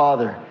 your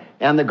father,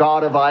 and the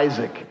God of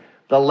Isaac.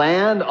 The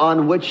land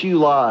on which you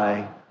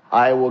lie,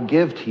 I will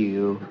give to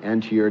you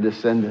and to your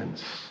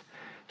descendants.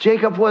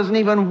 Jacob wasn't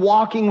even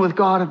walking with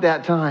God at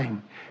that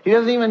time. He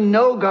doesn't even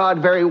know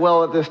God very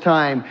well at this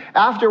time.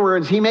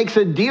 Afterwards, he makes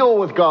a deal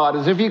with God,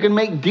 as if you can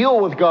make deal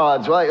with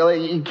gods. Well,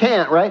 you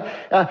can't, right?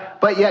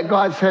 But yet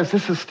God says,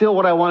 this is still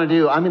what I want to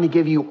do. I'm going to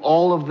give you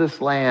all of this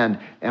land,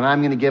 and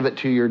I'm going to give it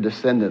to your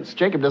descendants.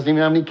 Jacob doesn't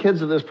even have any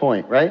kids at this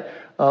point, right?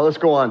 Let's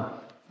go on.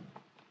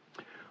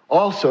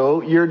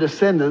 Also, your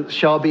descendants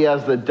shall be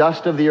as the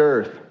dust of the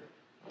earth.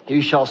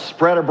 You shall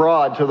spread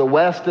abroad to the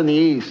west and the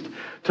east,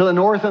 to the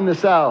north and the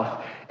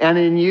south. And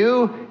in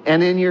you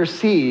and in your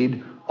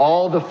seed,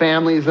 all the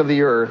families of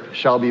the earth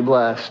shall be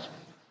blessed.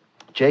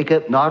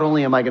 Jacob, not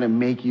only am I going to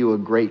make you a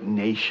great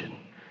nation,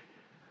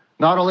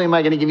 not only am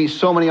I going to give you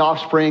so many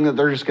offspring that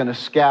they're just going to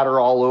scatter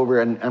all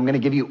over, and I'm going to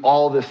give you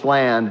all this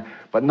land,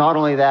 but not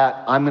only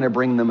that, I'm going to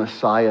bring the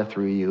Messiah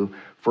through you.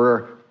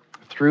 For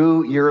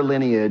through your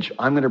lineage,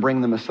 I'm going to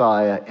bring the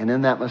Messiah, and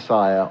in that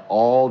Messiah,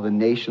 all the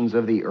nations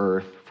of the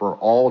earth for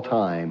all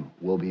time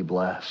will be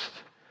blessed.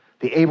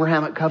 The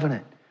Abrahamic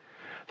covenant.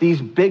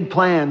 These big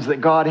plans that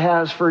God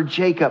has for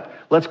Jacob.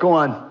 Let's go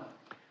on.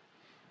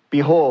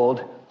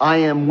 Behold, I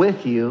am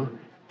with you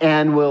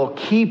and will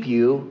keep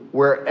you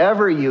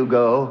wherever you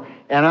go,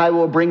 and I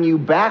will bring you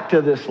back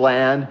to this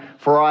land,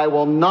 for I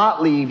will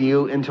not leave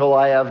you until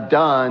I have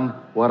done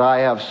what I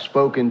have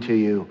spoken to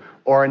you.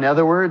 Or in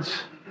other words,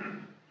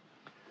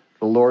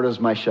 the Lord is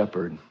my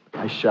shepherd,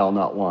 I shall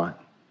not want.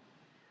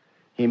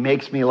 He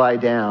makes me lie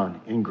down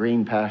in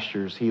green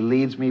pastures. He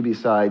leads me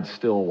beside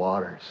still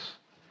waters.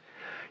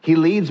 He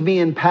leads me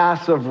in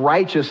paths of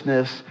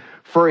righteousness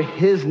for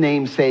his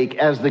name's sake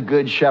as the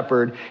good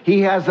shepherd.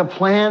 He has a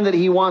plan that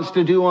he wants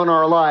to do in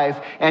our life,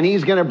 and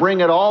he's going to bring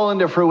it all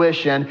into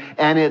fruition,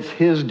 and it's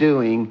his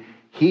doing.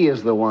 He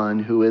is the one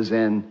who is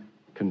in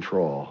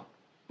control,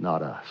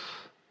 not us.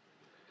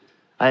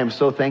 I am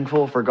so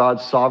thankful for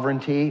God's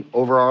sovereignty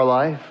over our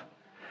life.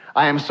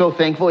 I am so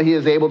thankful he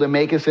is able to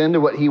make us into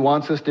what he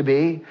wants us to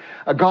be.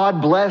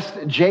 God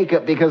blessed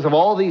Jacob because of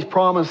all these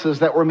promises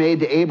that were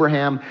made to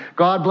Abraham.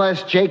 God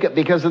blessed Jacob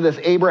because of this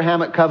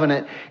Abrahamic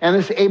covenant. And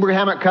this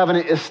Abrahamic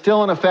covenant is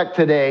still in effect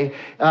today.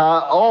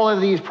 All of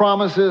these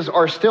promises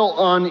are still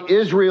on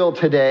Israel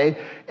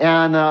today.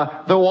 And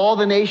though all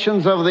the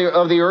nations of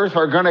the earth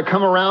are going to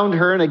come around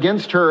her and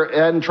against her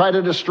and try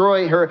to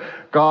destroy her,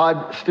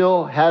 God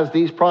still has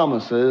these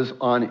promises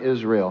on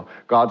Israel.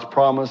 God's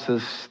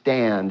promises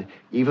stand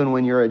even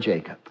when you're a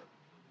Jacob.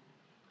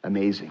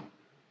 Amazing.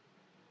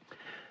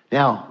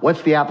 Now,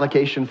 what's the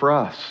application for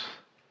us?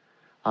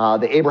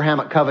 The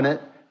Abrahamic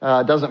covenant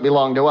doesn't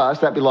belong to us.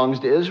 That belongs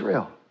to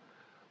Israel.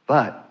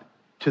 But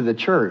to the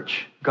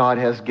church, God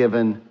has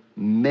given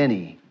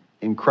many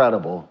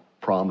incredible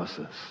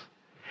promises.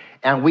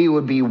 And we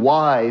would be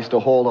wise to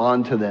hold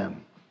on to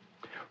them.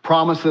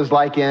 Promises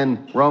like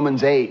in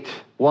Romans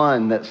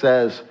 8:1 that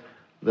says,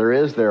 there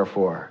is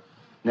therefore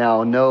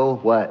now no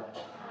what?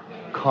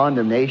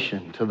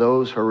 Condemnation to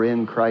those who are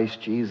in Christ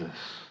Jesus.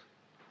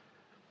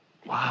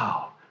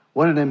 Wow.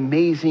 What an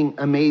amazing,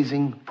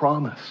 amazing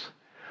promise.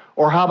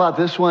 Or how about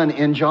this one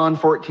in John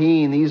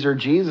 14? These are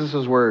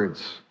Jesus'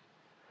 words.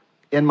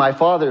 In my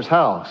Father's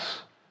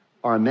house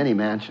are many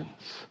mansions.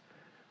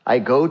 I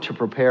go to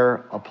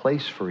prepare a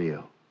place for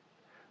you,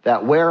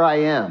 that where I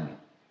am,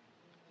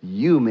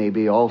 you may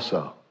be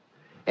also.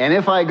 And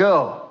if I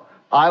go,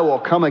 I will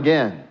come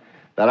again,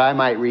 that I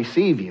might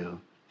receive you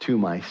to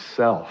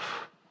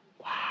myself.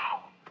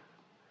 Wow.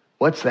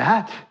 What's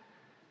that?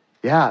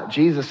 Yeah,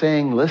 Jesus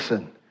saying,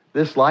 listen,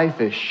 this life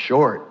is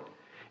short.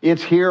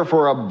 It's here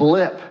for a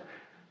blip.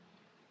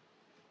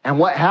 And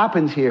what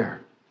happens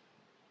here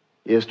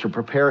is to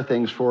prepare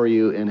things for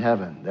you in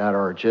heaven that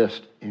are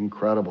just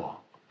incredible.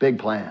 Big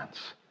plans.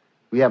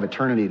 We have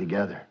eternity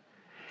together.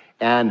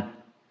 And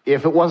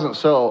if it wasn't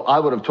so, I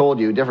would have told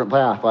you a different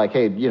path, like,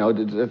 hey,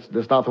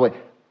 that's not the way.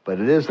 But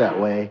it is that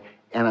way,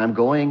 and I'm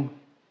going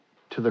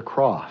to the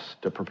cross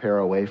to prepare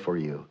a way for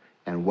you.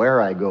 And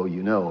where I go,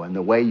 you know, and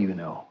the way you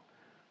know.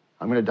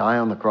 I'm going to die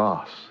on the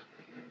cross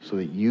so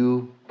that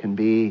you can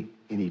be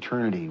in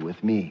eternity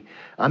with me.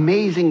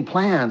 Amazing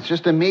plans,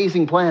 just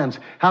amazing plans.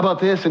 How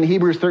about this in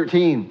Hebrews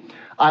 13?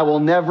 I will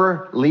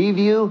never leave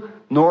you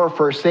nor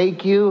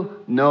forsake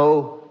you,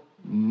 no,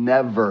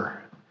 never.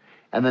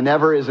 And the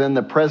never is in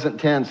the present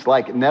tense,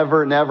 like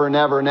never, never,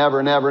 never,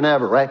 never, never,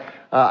 never, right?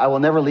 I will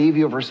never leave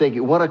you or forsake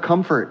you. What a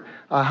comfort.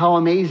 How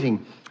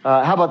amazing.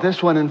 How about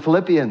this one in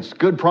Philippians?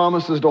 Good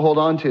promises to hold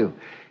on to.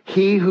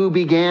 He who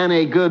began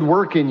a good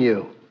work in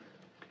you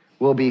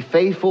will be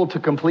faithful to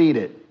complete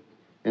it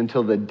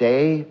until the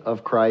day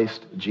of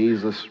Christ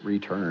Jesus'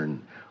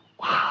 return.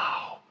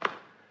 Wow.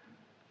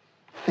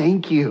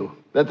 Thank you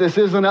that this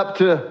isn't up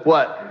to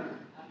what?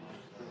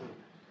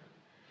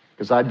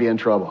 Because I'd be in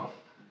trouble.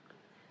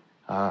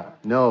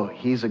 No,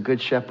 he's a good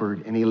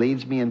shepherd, and he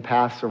leads me in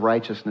paths of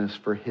righteousness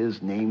for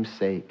his name's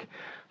sake.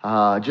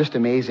 Just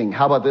amazing.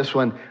 How about this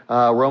one?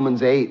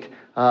 Romans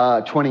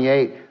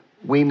 8:28.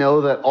 We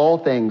know that all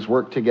things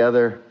work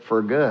together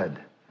for good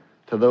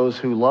to those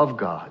who love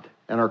God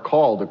and are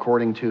called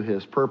according to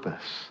his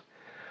purpose.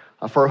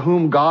 For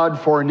whom God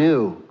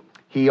foreknew,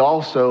 he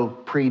also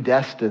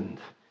predestined.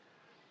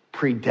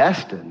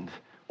 Predestined?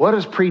 What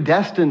does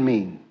predestined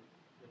mean?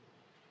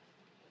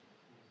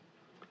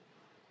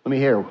 Let me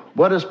hear.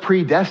 What does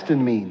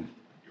predestined mean?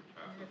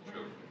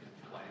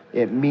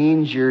 It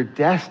means your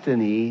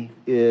destiny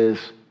is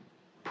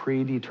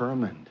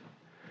predetermined.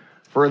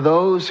 For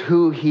those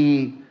who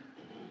he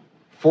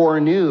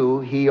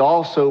foreknew, he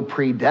also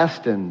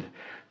predestined.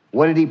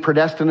 What did he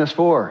predestine us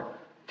for?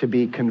 To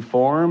be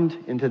conformed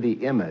into the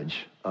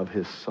image of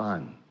his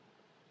Son.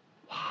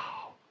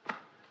 Wow.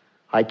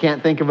 I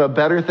can't think of a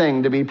better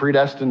thing to be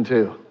predestined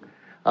to.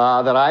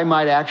 That I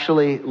might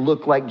actually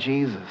look like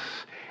Jesus.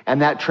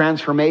 And that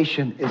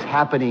transformation is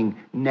happening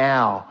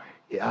now.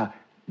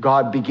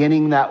 God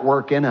beginning that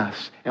work in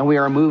us. And we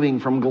are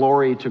moving from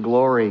glory to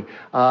glory.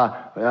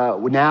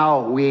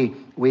 Now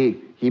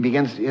he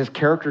begins, his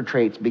character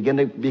traits begin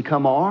to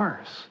become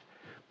ours.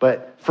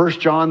 But 1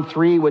 John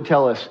 3 would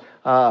tell us,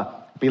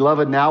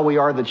 beloved, now we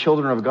are the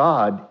children of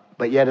God,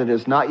 but yet it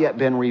has not yet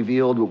been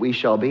revealed what we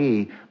shall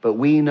be. But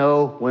we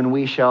know when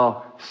we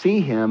shall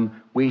see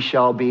him, we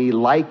shall be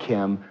like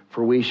him,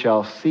 for we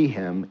shall see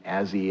him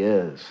as he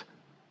is.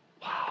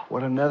 Wow,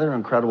 what another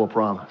incredible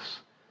promise.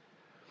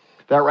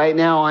 That right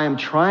now I am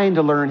trying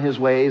to learn his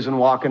ways and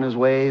walk in his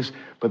ways,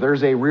 but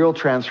there's a real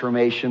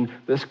transformation.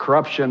 This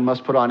corruption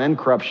must put on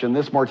incorruption.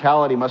 This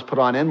mortality must put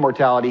on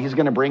immortality. He's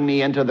going to bring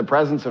me into the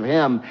presence of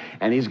him,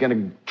 and he's going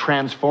to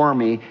transform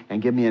me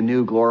and give me a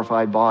new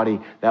glorified body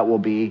that will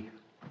be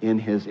in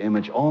his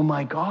image. Oh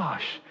my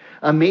gosh.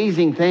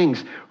 Amazing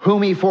things.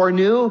 Whom he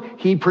foreknew,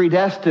 he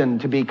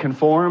predestined to be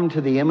conformed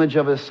to the image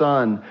of his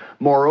Son.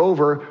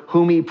 Moreover,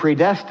 whom he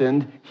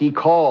predestined, he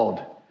called.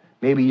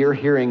 Maybe your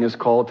hearing is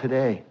called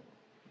today.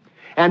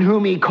 And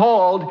whom he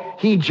called,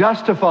 he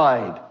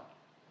justified.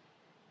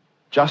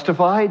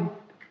 Justified?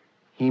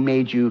 He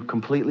made you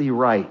completely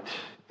right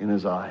in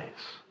his eyes.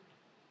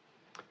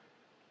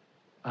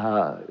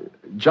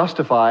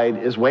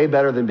 Justified is way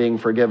better than being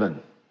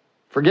forgiven.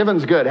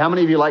 Forgiven's good. How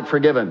many of you like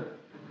forgiven?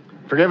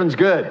 Forgiven's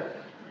good.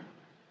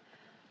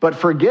 But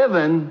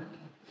forgiven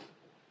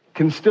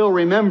can still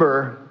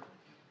remember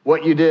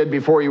what you did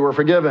before you were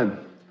forgiven.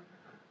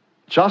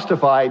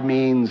 Justified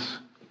means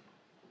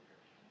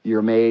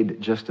you're made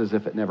just as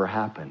if it never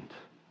happened.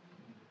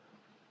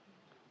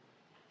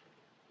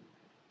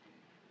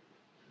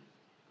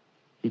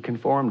 He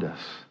conformed us,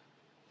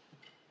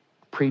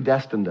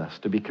 predestined us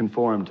to be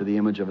conformed to the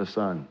image of his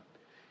Son.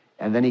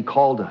 And then he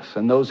called us.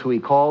 And those who he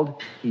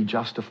called, he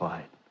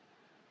justified.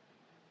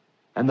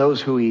 And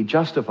those who he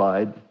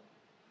justified,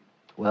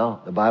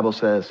 well, the Bible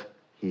says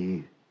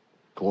he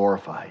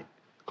glorified.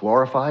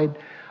 Glorified?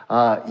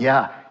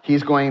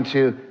 He's going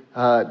to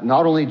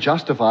not only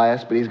justify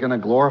us, but he's going to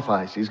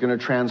glorify us. He's going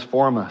to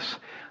transform us.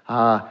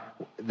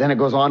 Then it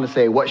goes on to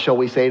say, what shall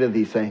we say to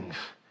these things?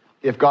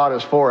 If God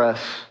is for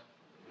us,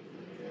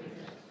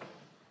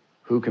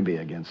 who can be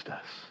against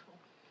us?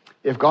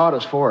 If God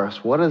is for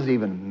us, what does it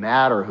even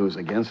matter who's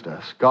against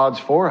us? God's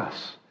for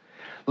us.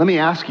 Let me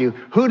ask you,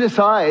 who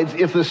decides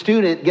if the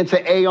student gets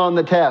an A on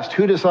the test?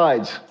 Who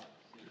decides?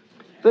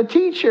 The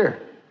teacher.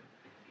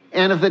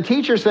 And if the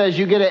teacher says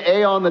you get an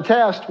A on the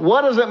test,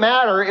 what does it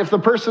matter if the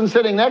person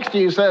sitting next to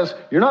you says,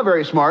 you're not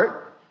very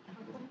smart?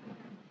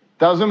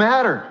 Doesn't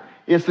matter.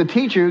 It's the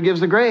teacher who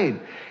gives the grade.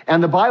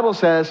 And the Bible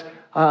says,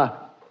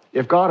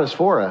 if God is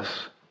for us,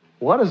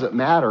 what does it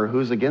matter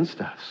who's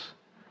against us?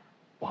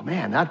 Well,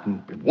 man,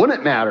 it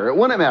wouldn't matter. It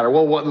wouldn't matter.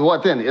 Well,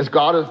 what then? Is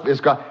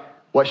God?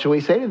 What shall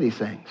we say to these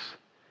things?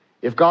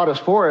 If God is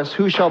for us,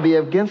 who shall be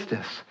against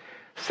us?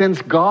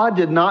 Since God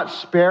did not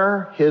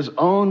spare his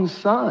own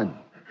Son,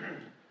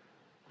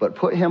 but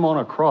put him on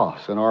a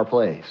cross in our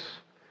place,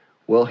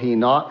 will he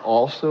not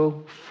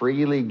also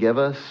freely give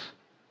us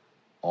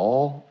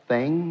all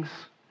things?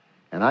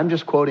 And I'm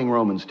just quoting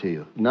Romans to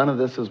you. None of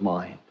this is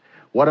mine.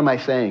 What am I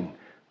saying?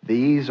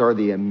 These are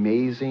the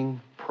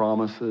amazing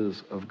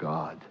promises of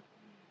God.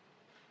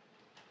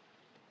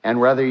 And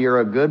whether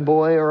you're a good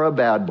boy or a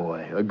bad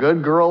boy, a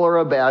good girl or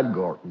a bad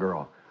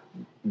girl,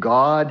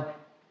 God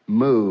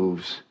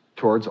moves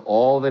towards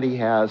all that he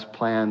has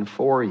planned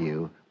for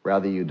you,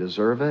 whether you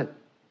deserve it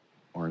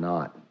or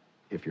not,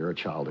 if you're a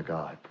child of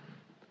God.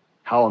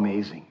 How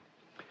amazing.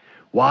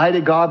 Why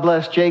did God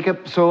bless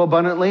Jacob so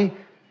abundantly?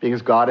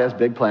 Because God has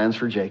big plans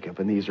for Jacob,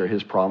 and these are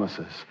his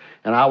promises.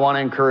 And I want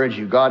to encourage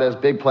you, God has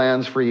big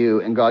plans for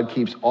you, and God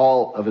keeps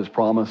all of his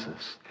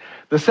promises.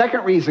 The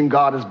second reason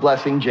God is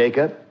blessing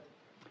Jacob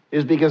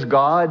is because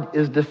God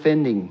is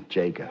defending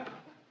Jacob.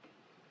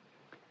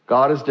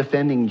 God is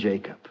defending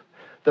Jacob.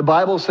 The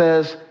Bible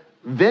says,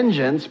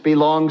 vengeance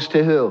belongs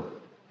to who?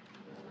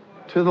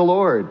 To the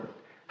Lord.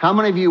 How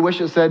many of you wish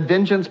it said,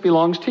 vengeance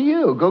belongs to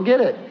you? Go get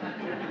it.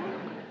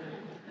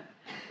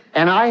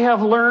 And I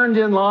have learned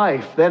in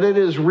life that it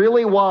is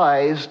really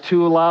wise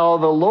to allow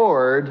the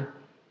Lord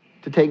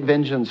to take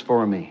vengeance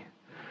for me,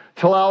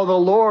 to allow the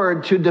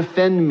Lord to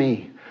defend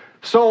me.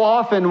 So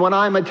often when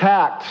I'm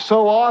attacked,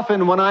 so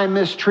often when I'm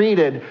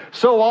mistreated,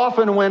 so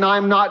often when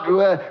I'm not,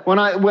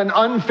 when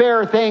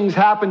unfair things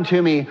happen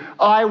to me,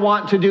 I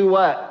want to do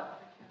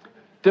what?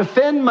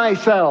 Defend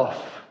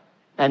myself.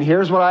 And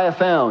here's what I have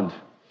found.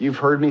 You've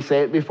heard me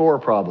say it before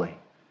probably.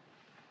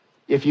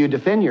 If you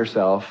defend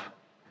yourself,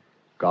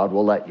 God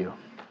will let you.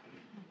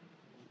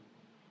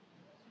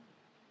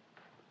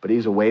 But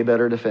he's a way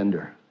better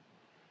defender.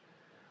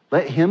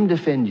 Let him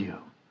defend you.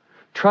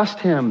 Trust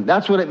him.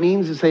 That's what it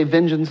means to say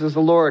vengeance is the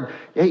Lord.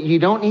 You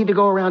don't need to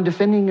go around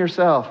defending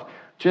yourself.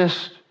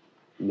 Just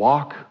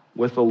walk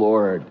with the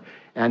Lord.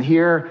 And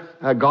here,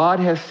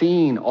 God has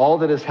seen all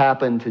that has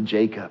happened to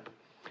Jacob.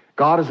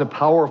 God is a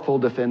powerful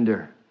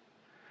defender.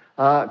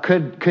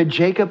 Could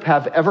Jacob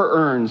have ever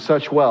earned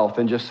such wealth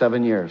in just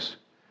 7 years?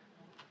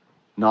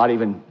 Not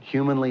even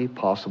humanly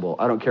possible.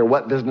 I don't care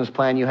what business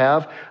plan you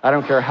have. I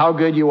don't care how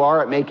good you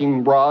are at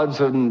making rods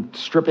and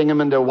stripping them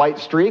into white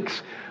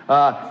streaks.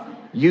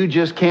 You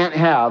just can't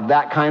have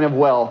that kind of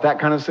wealth, that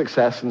kind of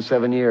success in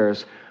 7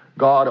 years.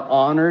 God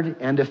honored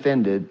and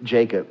defended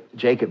Jacob.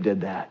 Jacob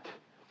did that.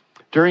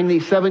 During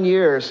these 7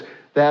 years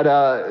that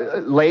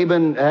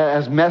Laban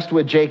has messed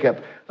with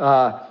Jacob,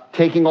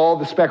 taking all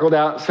the speckled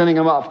out, sending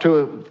them off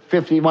to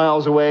 50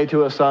 miles away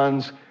to his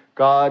sons.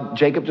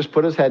 Jacob just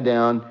put his head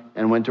down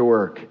and went to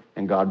work,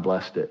 and God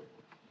blessed it.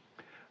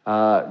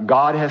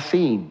 God has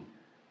seen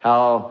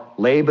how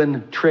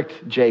Laban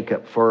tricked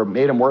Jacob,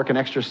 made him work an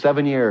extra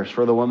 7 years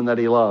for the woman that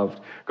he loved.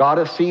 God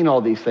has seen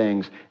all these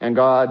things, and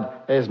God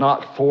is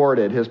not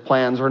thwarted. His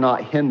plans are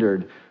not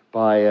hindered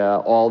by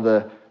all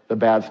the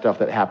bad stuff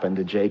that happened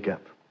to Jacob.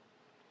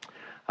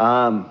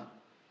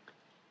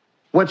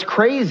 What's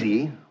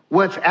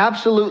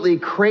absolutely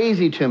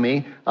crazy to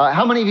me,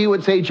 how many of you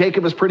would say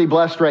Jacob is pretty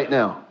blessed right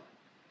now?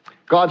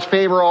 God's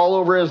favor all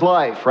over his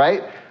life,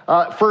 right?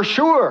 For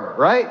sure,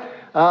 right?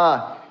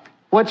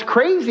 What's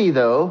crazy,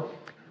 though,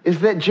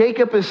 is that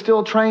Jacob is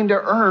still trying to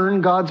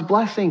earn God's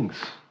blessings.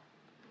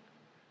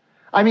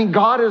 I mean,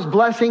 God is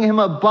blessing him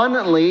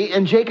abundantly,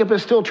 and Jacob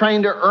is still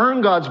trying to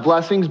earn God's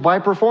blessings by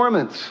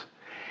performance.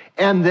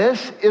 And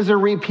this is a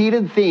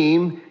repeated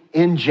theme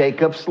in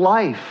Jacob's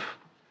life.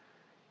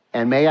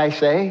 And may I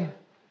say,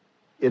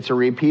 it's a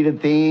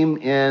repeated theme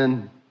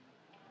in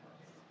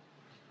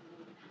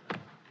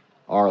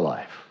our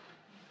life.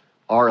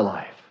 Our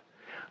life.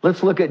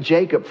 Let's look at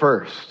Jacob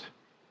first.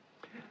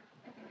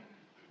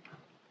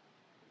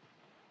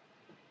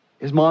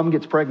 His mom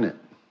gets pregnant.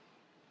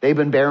 They've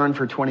been barren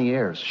for 20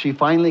 years. She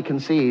finally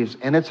conceives,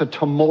 and it's a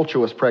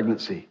tumultuous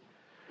pregnancy.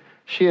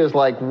 She is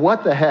like,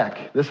 what the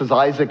heck? This is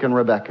Isaac and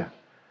Rebekah.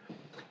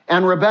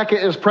 And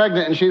Rebekah is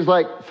pregnant, and she's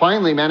like,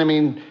 finally, man, I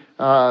mean,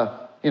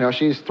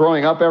 she's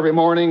throwing up every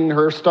morning.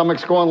 Her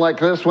stomach's going like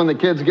this when the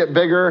kids get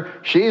bigger.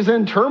 She's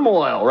in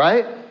turmoil,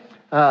 right?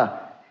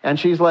 And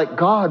she's like,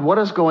 God, what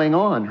is going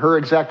on? Her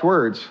exact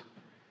words,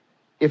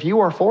 if you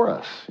are for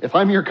us, if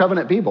I'm your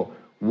covenant people,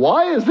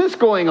 why is this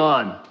going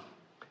on?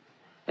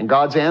 And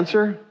God's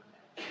answer,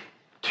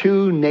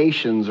 2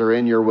 nations are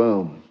in your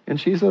womb. And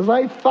she says,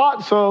 I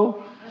thought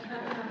so.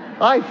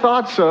 I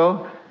thought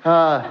so.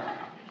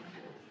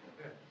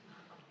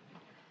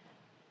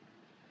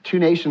 2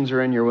 nations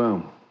are in your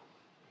womb.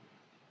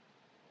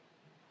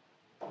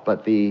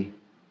 But the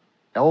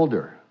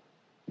elder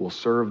will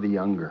serve the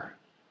younger.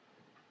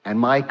 And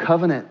my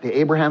covenant, the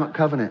Abrahamic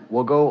covenant,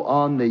 will go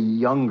on the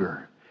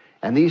younger.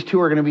 And these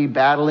 2 are going to be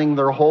battling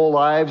their whole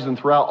lives and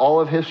throughout all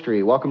of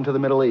history. Welcome to the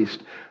Middle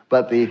East.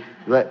 But the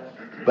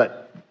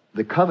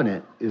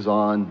covenant is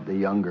on the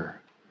younger.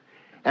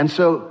 And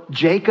so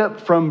Jacob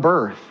from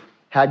birth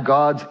had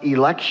God's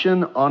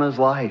election on his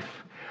life.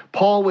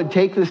 Paul would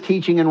take this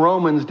teaching in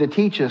Romans to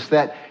teach us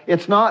that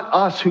it's not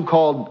us who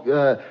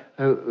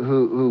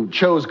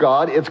chose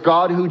God, it's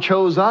God who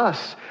chose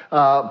us.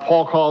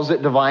 Paul calls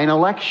it divine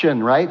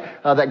election, right?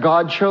 That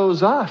God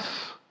chose us.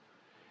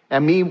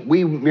 And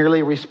we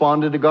merely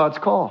responded to God's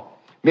call.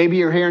 Maybe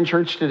you're here in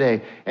church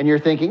today and you're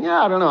thinking,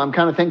 I don't know, I'm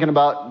kind of thinking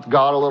about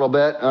God a little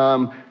bit.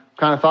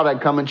 Kind of thought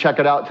I'd come and check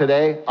it out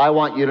today. I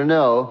want you to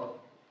know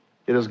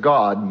it is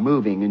God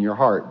moving in your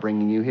heart,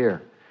 bringing you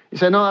here. You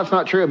say, no, that's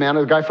not true, man. It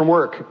was a guy from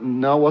work.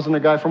 No, it wasn't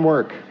a guy from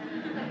work.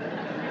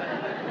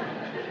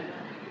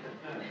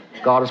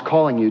 God is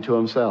calling you to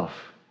himself.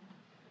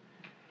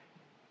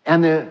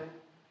 And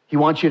he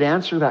wants you to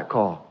answer that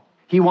call.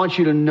 He wants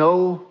you to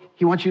know,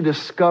 he wants you to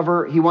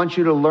discover, he wants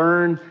you to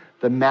learn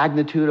the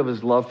magnitude of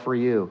his love for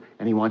you.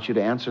 And he wants you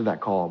to answer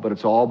that call. But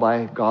it's all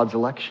by God's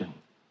election.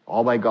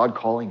 All by God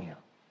calling you.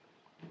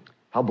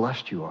 How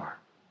blessed you are.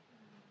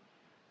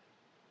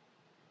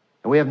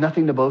 And we have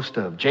nothing to boast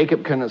of.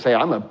 Jacob couldn't say,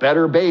 I'm a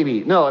better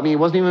baby. No, I mean, he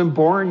wasn't even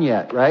born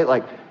yet, right?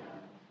 Like,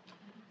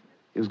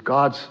 it was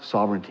God's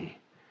sovereignty.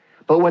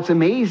 But what's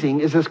amazing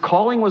is this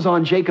calling was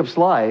on Jacob's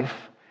life.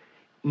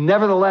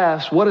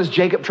 Nevertheless, what does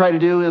Jacob try to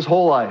do his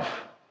whole life?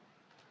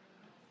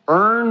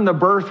 Earn the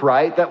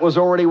birthright that was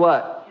already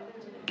what?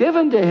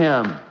 Given to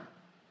him.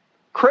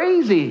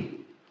 Crazy.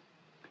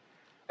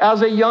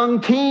 As a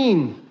young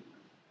teen,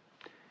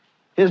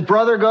 his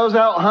brother goes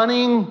out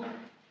hunting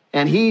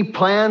and he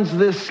plans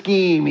this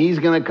scheme. He's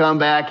going to come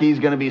back. He's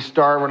going to be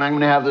starving. I'm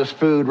going to have this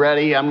food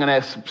ready. I'm going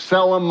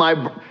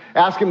to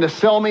ask him to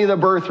sell me the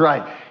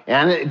birthright.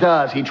 And it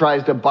does. He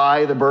tries to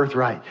buy the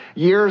birthright.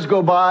 Years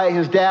go by.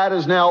 His dad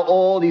is now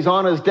old. He's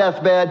on his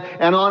deathbed.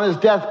 And on his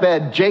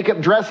deathbed,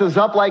 Jacob dresses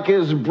up like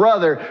his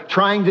brother,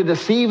 trying to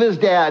deceive his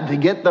dad to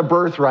get the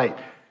birthright.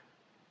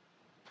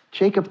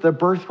 Jacob, the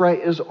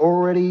birthright is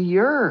already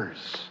yours.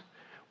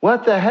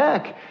 What the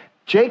heck?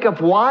 Jacob,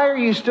 why are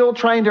you still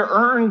trying to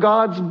earn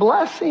God's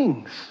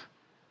blessings?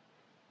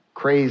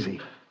 Crazy.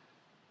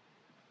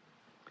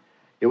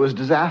 It was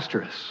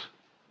disastrous.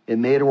 It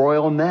made a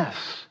royal mess.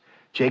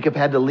 Jacob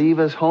had to leave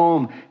his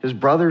home, his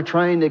brother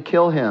trying to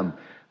kill him.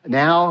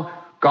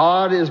 Now,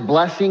 God is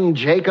blessing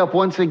Jacob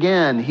once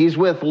again. He's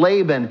with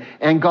Laban,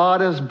 and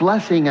God is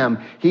blessing him.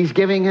 He's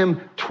giving him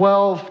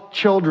 12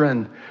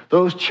 children.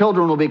 Those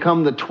children will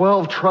become the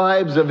 12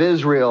 tribes of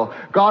Israel.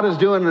 God is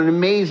doing an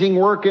amazing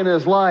work in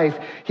his life.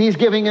 He's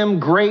giving him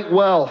great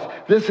wealth.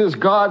 This is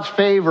God's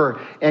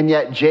favor. And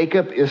yet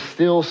Jacob is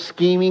still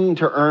scheming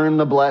to earn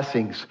the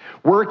blessings,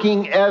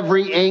 working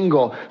every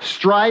angle,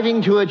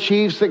 striving to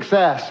achieve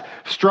success,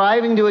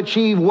 striving to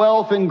achieve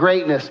wealth and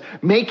greatness,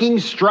 making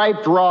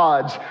striped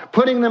rods,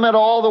 putting them at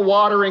all the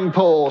watering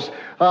holes.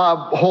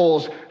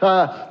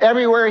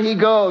 Everywhere he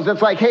goes,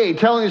 it's like, hey,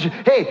 telling the sheep,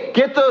 hey,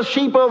 get those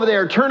sheep over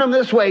there, turn them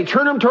this way,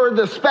 turn them toward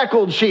the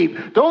speckled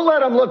sheep. Don't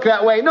let them look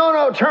that way.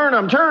 No, turn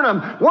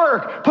them,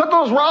 work, put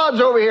those rods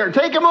over here,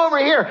 take them over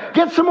here,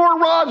 get some more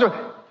rods.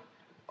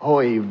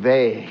 Oy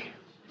vey.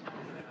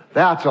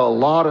 That's a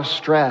lot of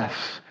stress.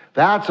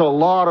 That's a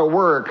lot of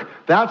work.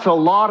 That's a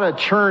lot of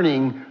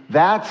churning.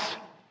 That's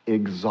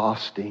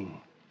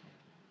exhausting.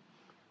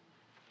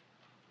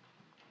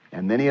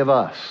 And many of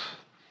us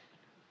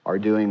are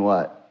doing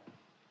what?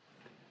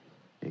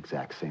 The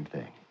exact same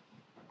thing.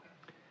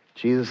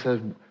 Jesus says,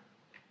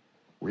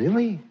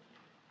 really?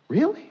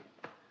 Really?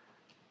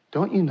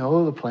 Don't you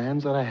know the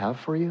plans that I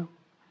have for you?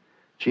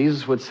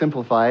 Jesus would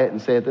simplify it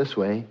and say it this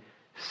way: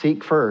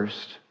 seek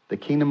first the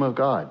kingdom of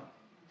God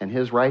and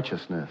his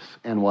righteousness,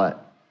 and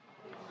what?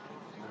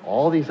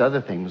 All these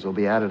other things will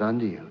be added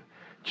unto you.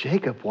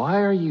 Jacob,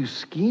 why are you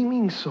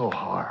scheming so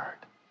hard?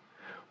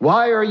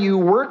 Why are you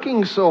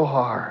working so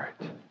hard?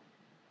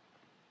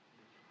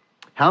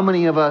 How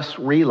many of us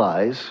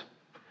realize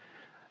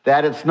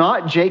that it's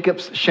not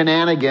Jacob's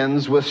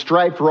shenanigans with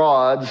striped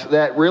rods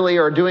that really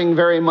are doing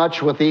very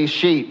much with these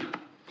sheep?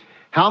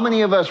 How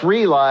many of us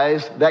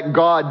realize that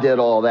God did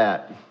all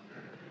that?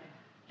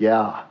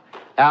 Yeah,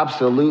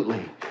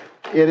 absolutely.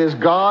 It is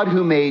God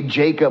who made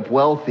Jacob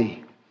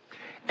wealthy.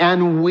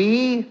 And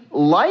we,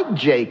 like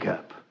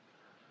Jacob,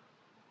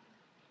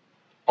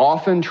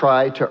 often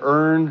try to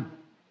earn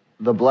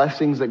the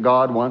blessings that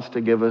God wants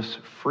to give us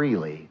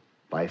freely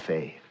by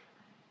faith.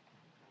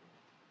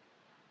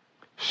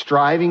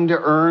 Striving to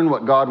earn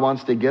what God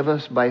wants to give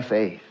us by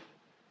faith.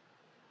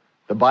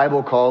 The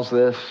Bible calls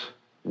this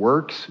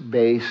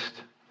works-based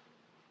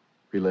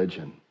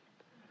religion,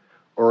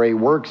 or a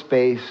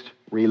works-based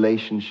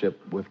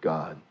relationship with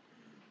God.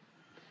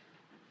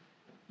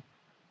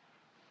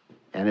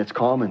 And it's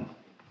common.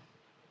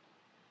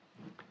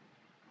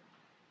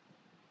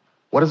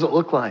 What does it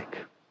look like?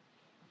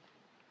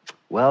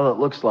 Well, it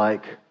looks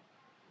like,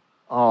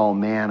 oh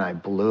man, I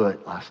blew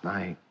it last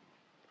night.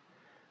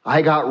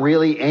 I got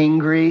really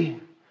angry.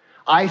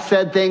 I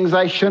said things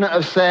I shouldn't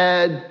have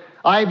said.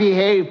 I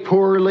behaved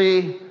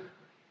poorly.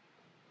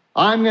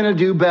 I'm going to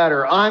do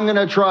better. I'm going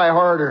to try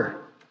harder.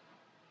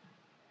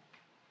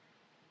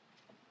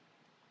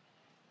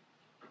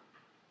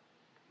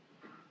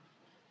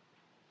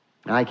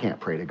 I can't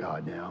pray to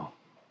God now.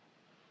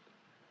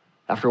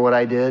 After what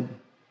I did,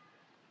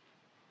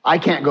 I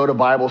can't go to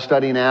Bible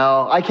study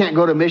now. I can't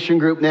go to mission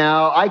group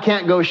now. I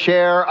can't go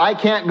share. I'll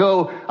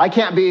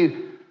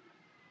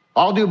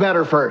do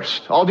better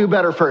first.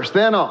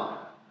 Then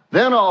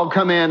I'll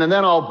come in and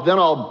then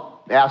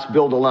I'll ask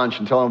Bill to lunch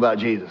and tell him about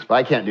Jesus. But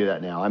I can't do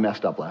that now. I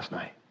messed up last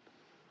night.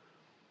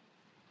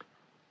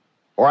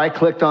 Or I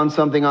clicked on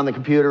something on the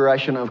computer I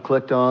shouldn't have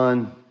clicked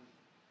on.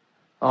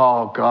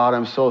 Oh, God,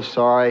 I'm so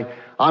sorry.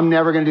 I'm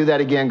never going to do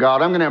that again,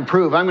 God. I'm going to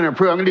improve. I'm going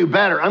to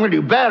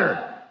do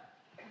better.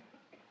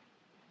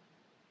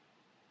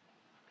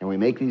 And we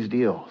make these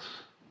deals.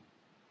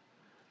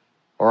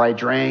 Or I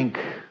drank,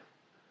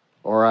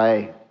 or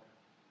I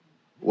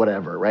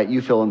whatever, right?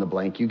 You fill in the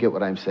blank. You get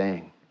what I'm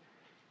saying.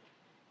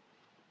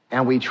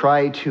 And we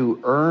try to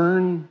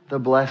earn the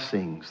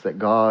blessings that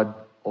God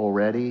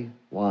already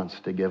wants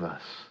to give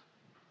us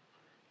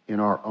in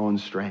our own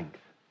strength.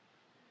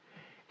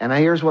 And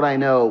here's what I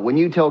know. When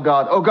you tell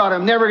God, oh God,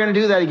 I'm never going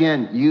to do that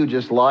again, you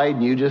just lied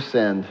and you just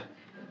sinned.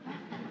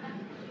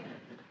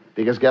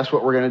 Because guess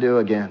what we're going to do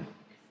again?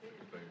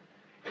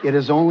 It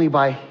is only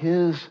by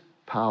his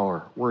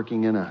power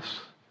working in us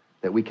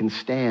that we can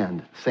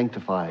stand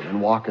sanctified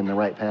and walk in the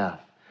right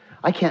path.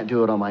 I can't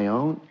do it on my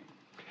own.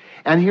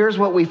 And here's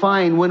what we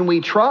find when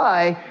we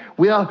try,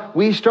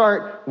 we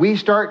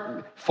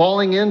start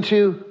falling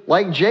into,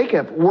 like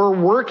Jacob, we're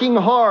working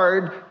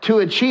hard to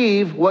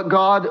achieve what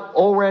God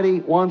already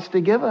wants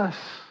to give us.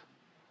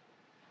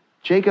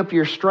 Jacob,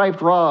 your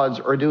striped rods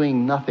are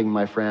doing nothing,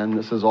 my friend.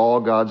 This is all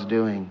God's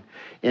doing.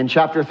 In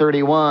chapter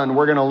 31,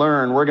 we're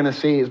going to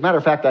see, as a matter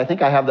of fact, I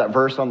think I have that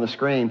verse on the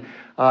screen.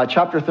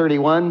 Chapter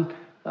 31,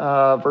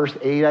 verse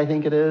 8, I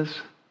think it is.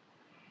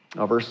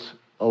 Verse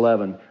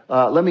 11.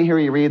 Let me hear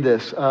you read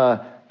this.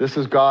 This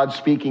is God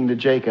speaking to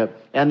Jacob.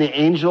 And the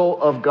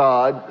angel of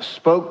God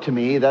spoke to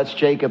me, that's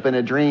Jacob, in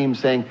a dream,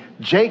 saying,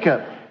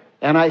 Jacob.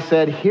 And I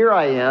said, here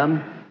I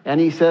am. And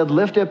he said,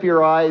 lift up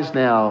your eyes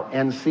now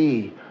and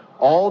see.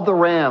 All the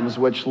rams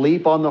which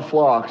leap on the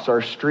flocks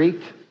are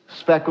streaked,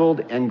 speckled,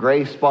 and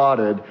gray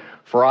spotted,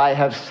 for I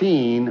have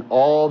seen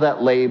all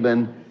that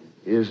Laban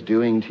is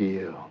doing to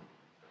you.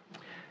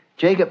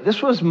 Jacob,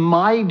 this was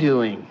my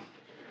doing.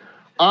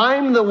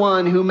 I'm the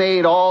one who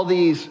made all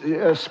these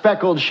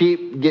speckled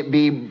sheep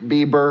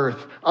be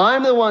birthed.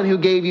 I'm the one who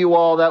gave you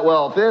all that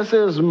wealth. This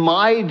is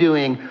my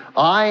doing.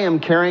 I am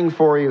caring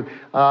for you.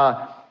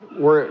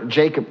 We're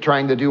Jacob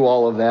trying to do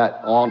all of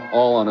that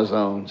all on his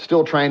own,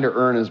 still trying to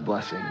earn his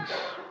blessings.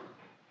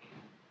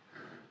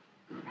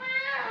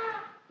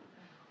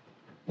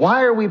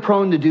 Why are we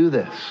prone to do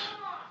this?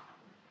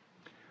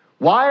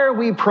 Why are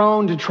we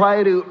prone to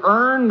try to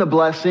earn the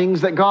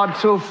blessings that God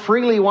so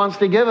freely wants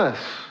to give us?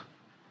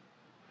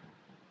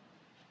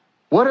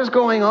 What is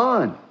going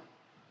on?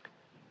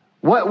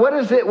 What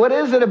is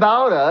it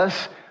about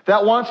us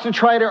that wants to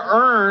try to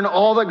earn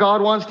all that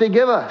God wants to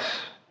give us?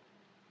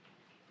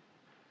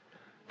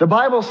 The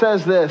Bible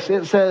says this.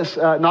 It says,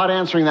 not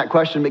answering that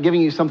question, but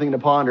giving you something to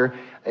ponder.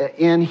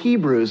 In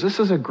Hebrews,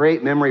 this is a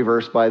great memory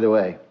verse, by the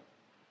way.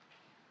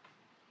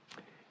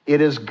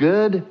 It is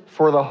good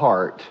for the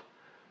heart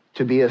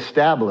to be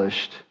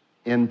established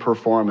in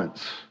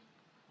performance.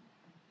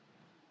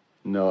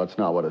 No, it's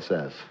not what it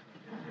says.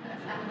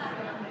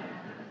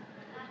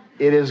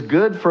 It is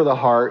good for the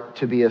heart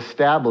to be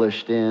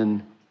established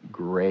in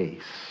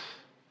grace.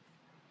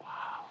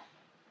 Wow.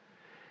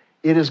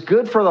 It is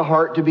good for the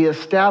heart to be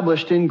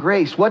established in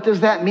grace. What does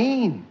that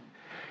mean?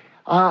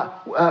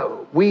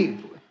 We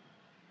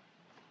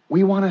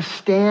want to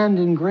stand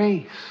in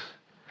grace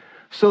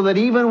so that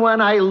even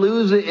when I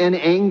lose it in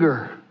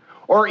anger,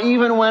 or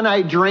even when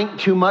I drank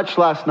too much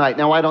last night.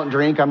 Now, I don't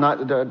drink.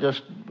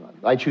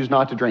 I choose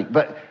not to drink.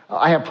 But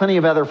I have plenty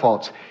of other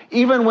faults.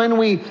 Even when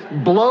we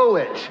blow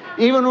it,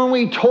 even when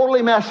we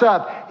totally mess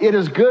up, it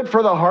is good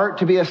for the heart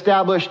to be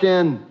established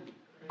in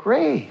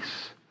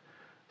grace.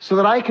 So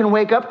that I can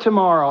wake up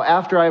tomorrow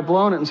after I've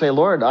blown it and say,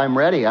 Lord, I'm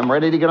ready. I'm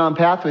ready to get on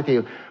path with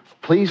you.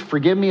 Please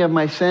forgive me of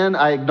my sin.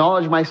 I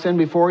acknowledge my sin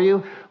before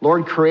you.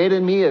 Lord, create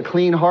in me a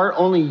clean heart.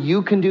 Only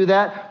you can do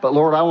that. But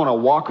Lord, I want to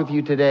walk with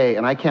you today.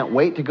 And I can't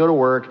wait to go to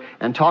work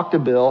and talk to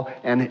Bill.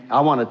 And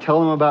I want to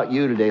tell him about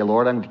you today,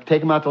 Lord. I'm going to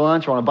take him out to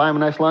lunch. I want to buy him a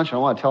nice lunch. And I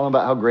want to tell him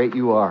about how great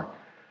you are.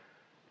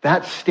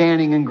 That's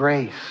standing in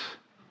grace.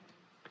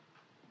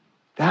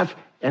 And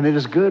it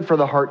is good for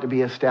the heart to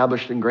be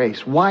established in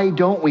grace. Why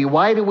don't we?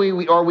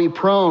 Are we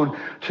prone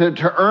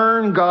to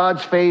earn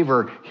God's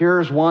favor?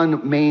 Here's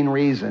one main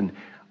reason.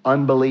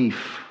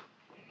 Unbelief.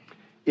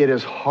 It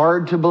is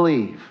hard to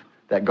believe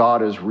that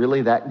God is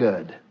really that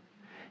good.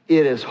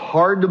 It is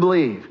hard to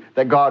believe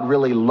that God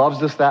really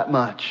loves us that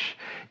much.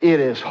 It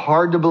is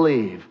hard to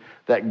believe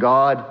that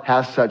God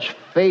has such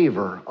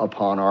favor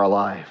upon our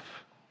life.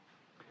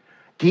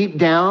 Deep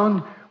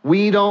down,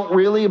 we don't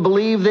really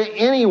believe that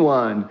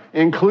anyone,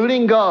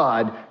 including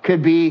God,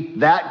 could be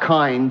that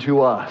kind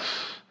to us.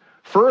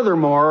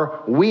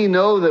 Furthermore, we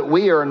know that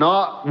we are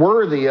not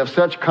worthy of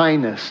such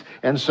kindness,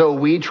 and so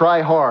we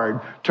try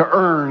hard to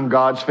earn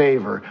God's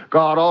favor.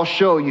 God, I'll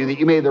show you that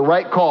you made the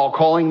right call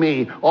calling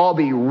me. I'll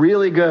be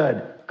really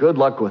good. Good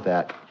luck with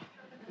that.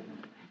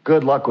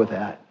 Good luck with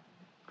that.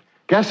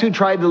 Guess who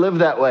tried to live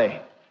that way?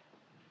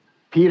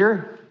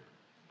 Peter.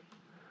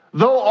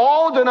 Though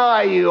all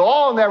deny you,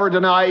 all never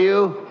deny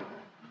you.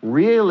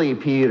 Really,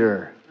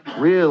 Peter,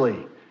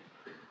 really.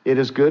 It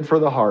is good for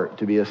the heart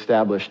to be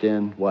established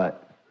in what?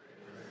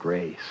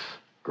 Grace.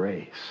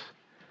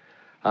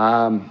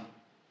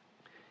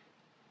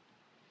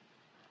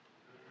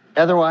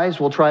 Otherwise,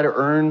 we'll try to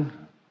earn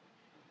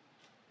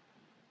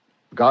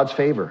God's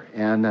favor,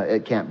 and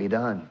it can't be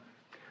done.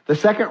 The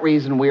second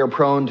reason we are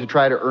prone to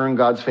try to earn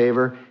God's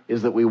favor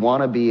is that we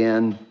want to be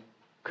in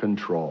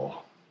control.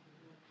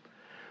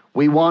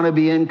 We want to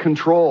be in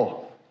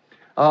control.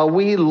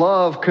 We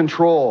love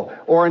control.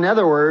 Or in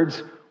other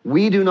words,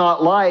 we do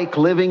not like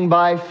living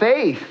by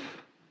faith.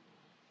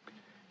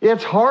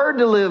 It's hard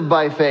to live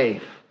by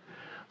faith.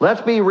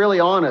 Let's be really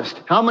honest.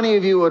 How many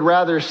of you would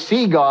rather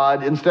see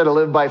God instead of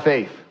live by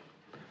faith?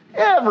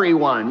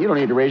 Everyone. You don't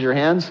need to raise your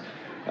hands.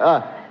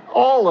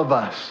 All of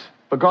us.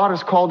 But God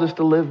has called us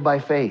to live by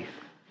faith.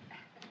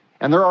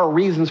 And there are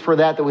reasons for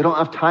that we don't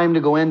have time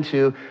to go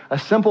into. A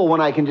simple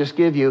one I can just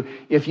give you.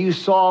 If you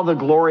saw the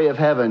glory of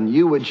heaven,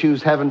 you would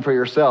choose heaven for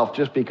yourself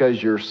just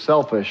because you're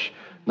selfish,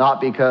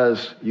 not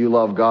because you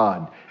love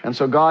God. And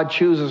so God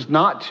chooses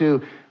not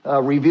to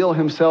reveal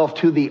himself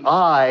to the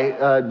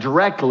eye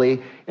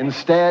directly.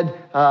 Instead,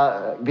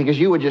 because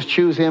you would just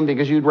choose him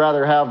because you'd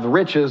rather have the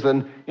riches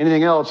than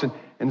anything else. And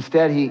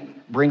instead, he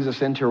brings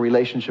us into a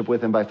relationship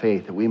with him by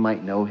faith that we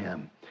might know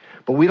him.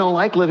 But we don't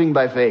like living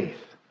by faith.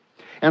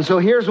 And so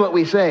here's what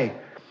we say.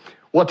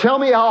 Well, tell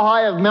me how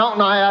high a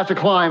mountain I have to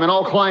climb, and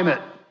I'll climb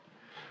it.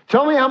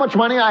 Tell me how much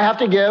money I have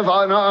to give,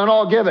 and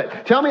I'll give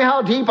it. Tell me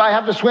how deep I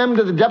have to swim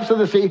to the depths of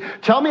the sea.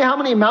 Tell me how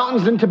many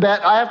mountains in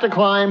Tibet I have to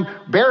climb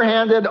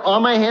barehanded,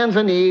 on my hands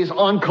and knees,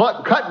 on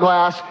cut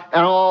glass,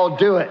 and I'll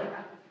do it.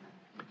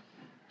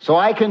 So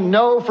I can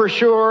know for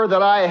sure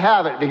that I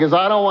have it, because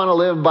I don't want to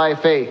live by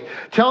faith.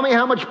 Tell me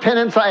how much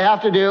penance I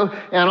have to do,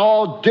 and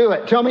I'll do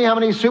it. Tell me how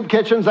many soup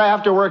kitchens I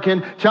have to work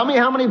in. Tell me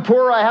how many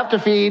poor I have to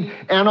feed,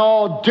 and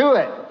I'll do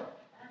it.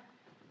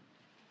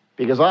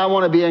 Because I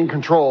want to be in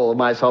control of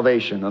my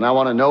salvation, and I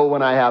want to know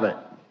when I have it.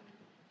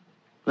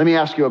 Let me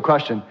ask you a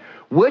question.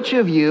 Which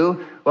of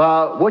you,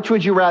 which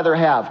would you rather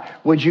have?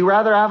 Would you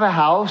rather have a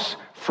house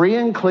free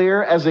and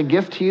clear as a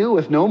gift to you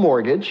with no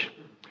mortgage?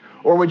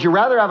 Or would you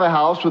rather have a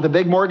house with a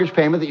big mortgage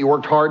payment that you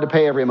worked hard to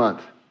pay every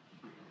month?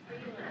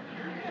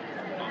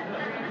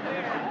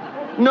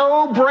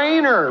 No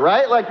brainer,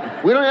 right?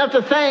 Like, we don't have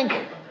to think.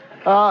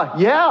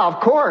 Yeah, of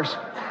course.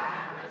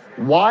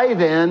 Why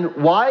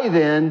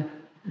then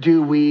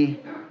do we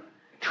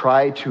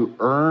try to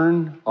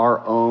earn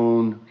our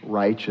own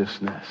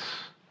righteousness?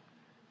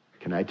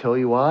 Can I tell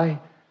you why?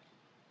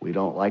 We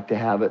don't like to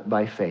have it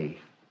by faith.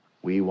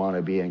 We want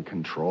to be in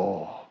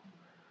control.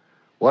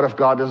 What if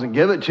God doesn't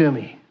give it to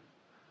me?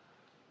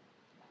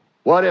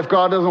 What if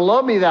God doesn't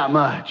love me that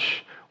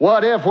much?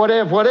 What if,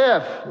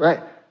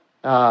 right?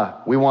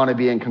 We want to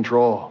be in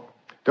control.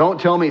 Don't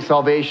tell me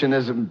salvation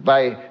is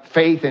by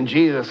faith in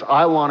Jesus.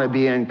 I want to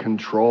be in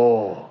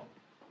control.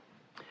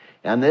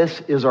 And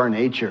this is our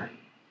nature.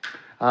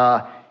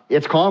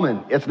 It's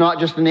common. It's not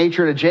just the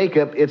nature to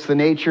Jacob. It's the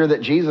nature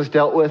that Jesus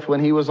dealt with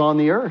when he was on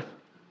the earth.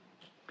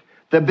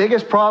 The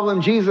biggest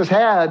problem Jesus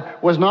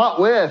had was not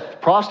with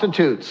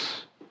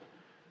prostitutes,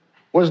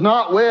 was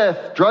not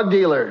with drug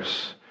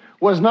dealers,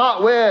 was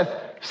not with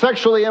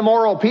sexually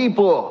immoral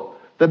people.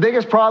 The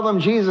biggest problem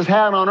Jesus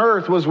had on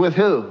earth was with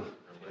who?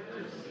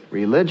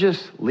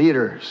 Religious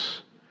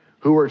leaders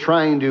who were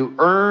trying to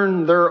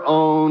earn their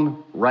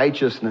own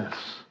righteousness.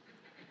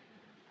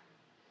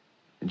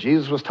 And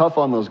Jesus was tough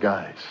on those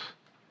guys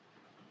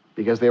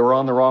because they were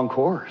on the wrong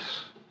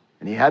course.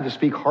 And he had to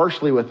speak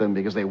harshly with them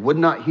because they would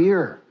not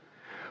hear.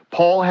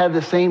 Paul had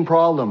the same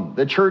problem.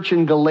 The church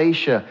in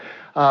Galatia,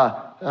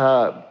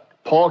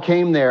 Paul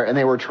came there and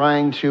they were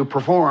trying to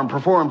perform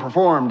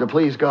to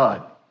please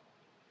God.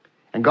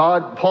 And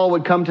Paul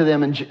would come to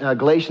them in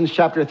Galatians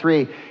chapter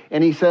 3,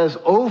 and he says,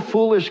 "O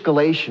foolish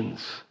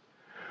Galatians,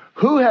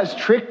 who has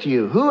tricked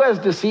you? Who has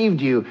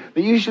deceived you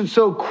that you should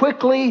so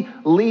quickly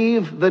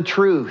leave the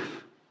truth?"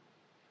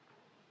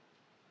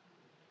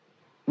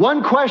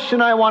 One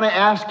question I want to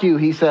ask you,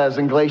 he says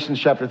in Galatians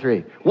chapter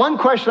 3. One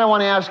question I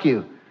want to ask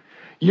you.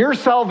 Your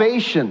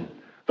salvation,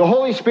 the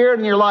Holy Spirit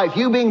in your life,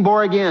 you being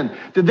born again,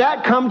 did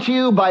that come to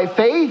you by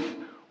faith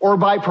or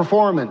by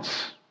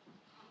performance?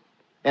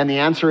 And the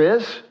answer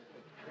is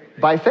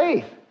by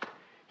faith.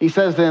 He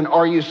says then,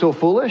 are you so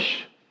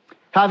foolish?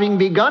 Having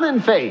begun in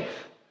faith,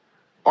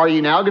 are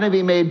you now going to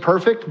be made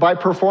perfect by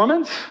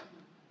performance?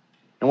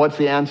 And what's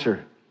the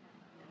answer?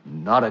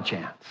 Not a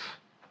chance.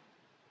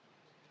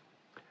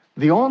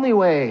 The only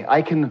way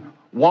I can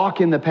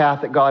walk in the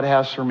path that God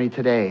has for me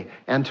today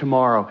and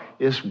tomorrow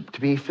is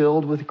to be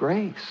filled with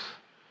grace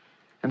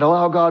and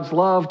allow God's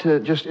love to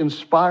just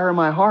inspire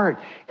my heart.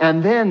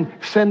 And then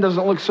sin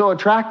doesn't look so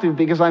attractive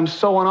because I'm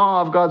so in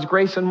awe of God's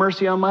grace and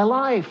mercy on my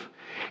life.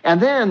 And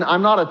then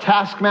I'm not a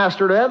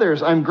taskmaster to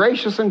others. I'm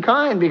gracious and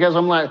kind because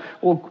I'm like,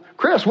 well,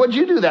 Chris, what'd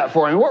you do that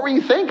for? I mean, what were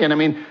you thinking? I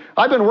mean,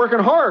 I've been working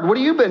hard. What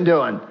have you been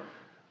doing?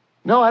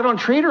 No, I don't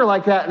treat her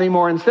like that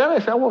anymore. Instead, I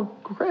say, well,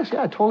 Chris,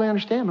 yeah, I totally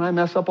understand. And I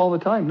mess up all the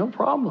time. No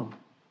problem.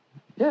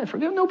 Yeah,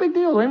 forgive, no big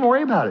deal. Don't even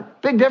worry about it.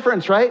 Big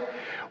difference, right?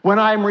 When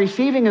I'm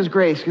receiving His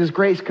grace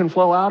can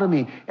flow out of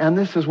me. And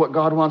this is what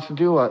God wants to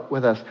do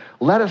with us.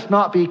 Let us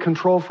not be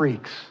control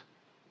freaks.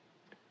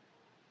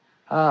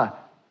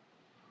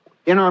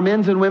 In our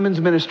men's and women's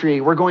ministry,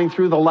 we're going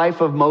through the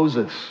life of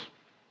Moses.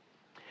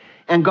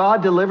 And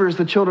God delivers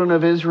the children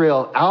of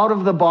Israel out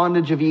of the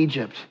bondage of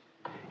Egypt.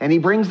 And He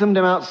brings them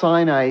to Mount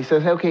Sinai. He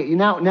says, okay,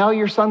 now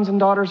you're sons and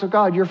daughters of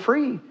God. You're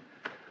free.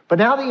 But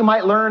now that you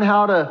might learn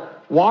how to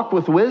walk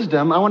with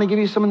wisdom, I want to give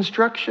you some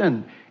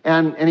instruction.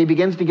 And He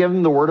begins to give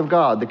them the Word of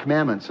God, the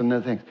commandments and the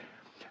things.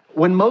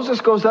 When Moses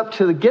goes up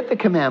to get the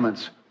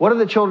commandments, what do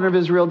the children of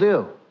Israel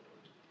do?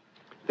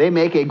 They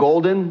make a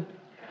golden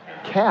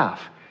calf.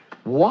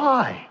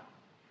 Why?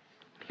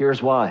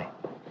 Here's why.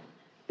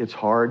 It's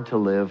hard to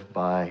live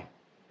by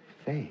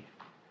faith.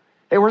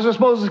 Hey, where's this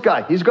Moses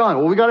guy? He's gone.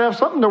 Well, we got to have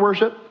something to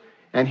worship.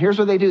 And here's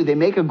what they do. They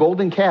make a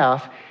golden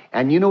calf.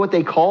 And you know what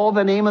they call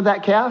the name of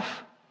that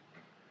calf?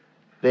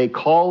 They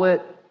call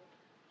it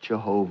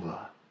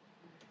Jehovah.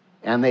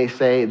 And they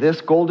say, this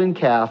golden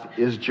calf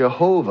is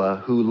Jehovah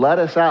who led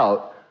us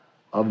out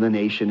of the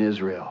nation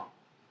Israel.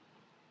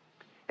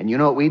 And you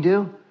know what we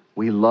do?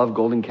 We love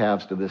golden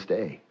calves to this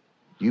day.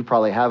 You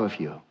probably have a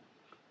few.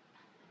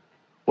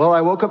 Well,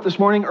 I woke up this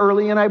morning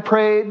early and I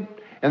prayed.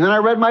 And then I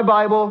read my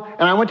Bible,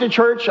 and I went to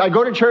church. I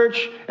go to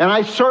church, and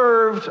I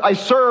served.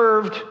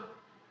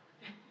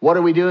 What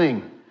are we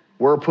doing?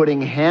 We're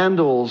putting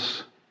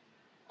handles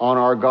on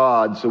our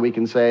God so we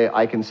can say,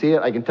 I can see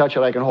it, I can touch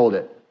it, I can hold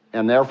it.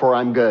 And therefore,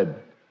 I'm good.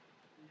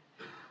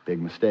 Big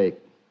mistake.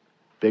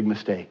 Big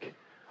mistake.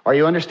 Are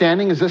you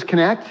understanding? Does this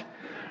connect?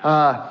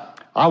 I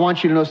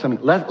want you to know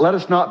something. Let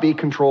us not be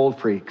controlled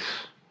freaks,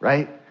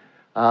 right?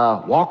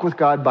 Walk with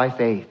God by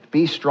faith.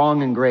 Be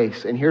strong in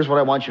grace. And here's what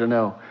I want you to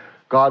know.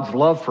 God's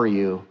love for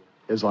you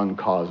is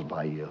uncaused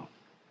by you.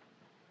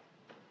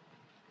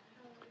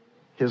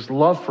 His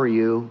love for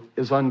you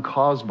is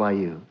uncaused by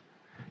you.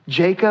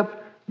 Jacob,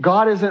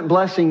 God isn't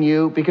blessing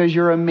you because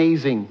you're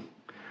amazing.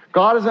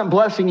 God isn't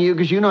blessing you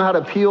because you know how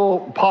to peel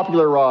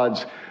popular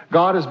rods.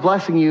 God is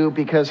blessing you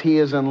because he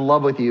is in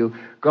love with you.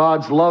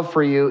 God's love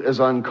for you is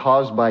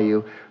uncaused by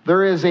you.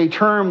 There is a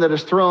term that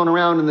is thrown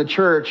around in the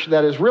church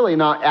that is really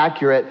not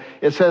accurate.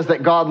 It says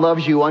that God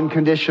loves you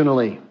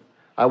unconditionally.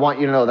 I want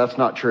you to know that's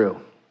not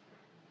true.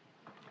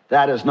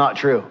 That is not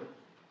true.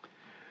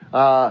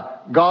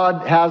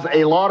 God has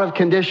a lot of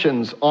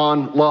conditions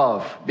on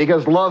love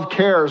because love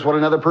cares what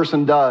another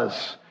person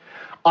does.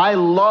 I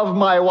love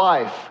my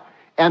wife,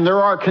 and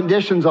there are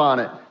conditions on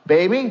it.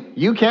 Baby,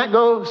 you can't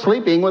go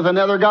sleeping with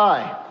another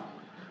guy.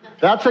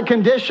 That's a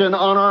condition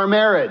on our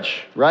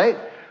marriage, right?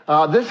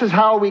 This is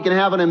how we can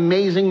have an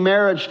amazing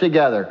marriage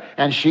together.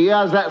 And she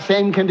has that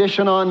same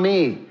condition on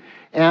me.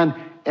 And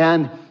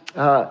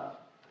there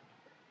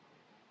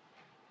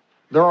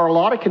are a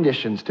lot of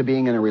conditions to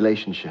being in a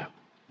relationship.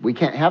 We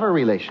can't have a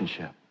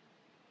relationship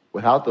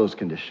without those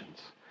conditions.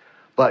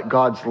 But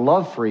God's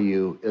love for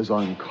you is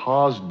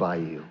uncaused by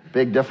you.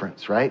 Big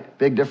difference, right?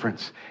 Big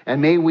difference.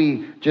 And may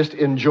we just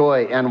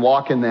enjoy and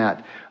walk in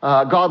that.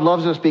 God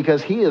loves us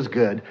because he is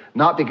good,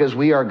 not because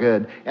we are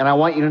good. And I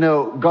want you to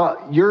know,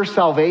 God, your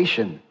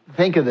salvation,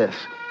 think of this.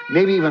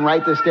 Maybe even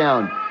write this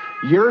down.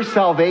 Your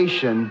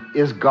salvation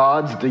is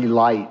God's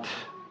delight.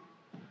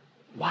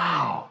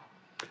 Wow.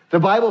 The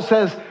Bible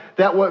says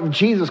that what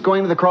Jesus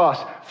going to the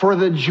cross, for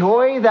the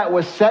joy that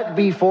was set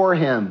before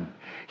him,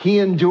 he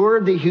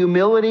endured the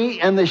humility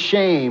and the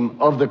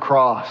shame of the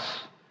cross.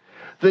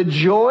 The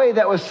joy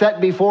that was set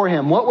before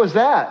him. What was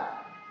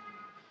that?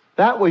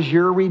 That was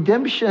your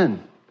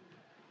redemption.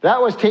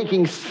 That was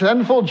taking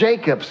sinful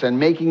Jacobs and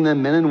making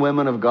them men and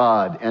women of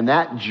God. And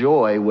that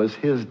joy was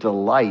his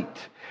delight.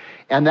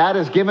 And that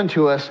is given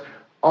to us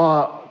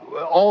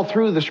all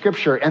through the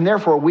scripture. And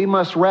therefore, we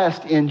must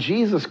rest in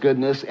Jesus'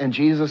 goodness and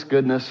Jesus'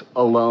 goodness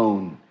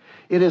alone.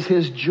 It is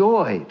his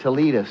joy to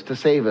lead us, to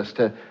save us,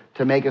 to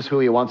make us who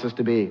he wants us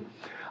to be.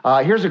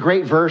 Here's a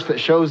great verse that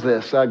shows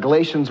this.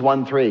 Galatians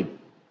 1:3.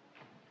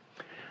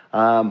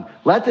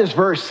 Let this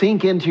verse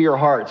sink into your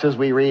hearts as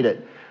we read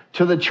it.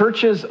 To the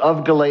churches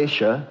of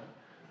Galatia,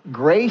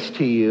 grace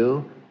to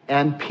you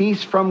and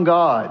peace from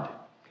God.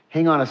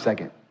 Hang on a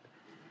second.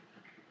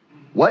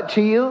 What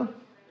to you?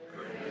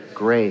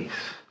 Grace.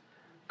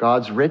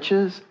 God's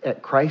riches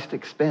at Christ's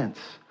expense.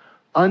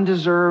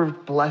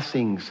 Undeserved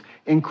blessings.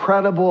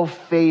 Incredible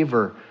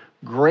favor.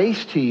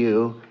 Grace to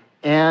you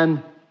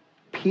and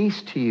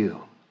peace to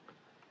you.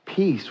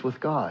 Peace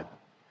with God.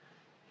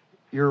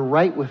 You're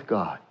right with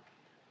God.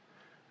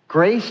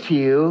 Grace to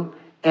you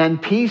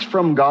and peace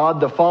from God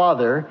the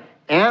Father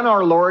and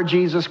our Lord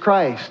Jesus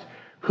Christ,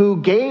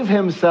 who gave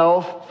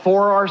himself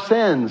for our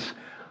sins.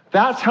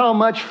 That's how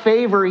much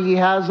favor he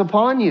has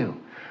upon you.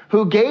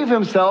 Who gave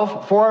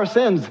himself for our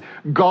sins.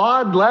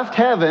 God left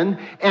heaven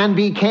and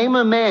became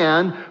a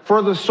man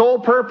for the sole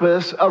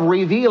purpose of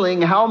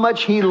revealing how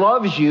much he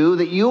loves you,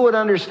 that you would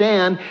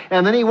understand.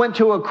 And then he went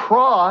to a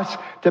cross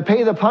to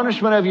pay the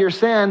punishment of your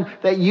sin,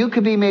 that you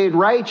could be made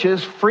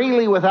righteous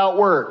freely without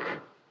work.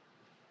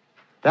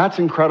 That's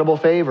incredible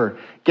favor.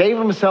 Gave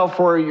himself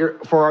for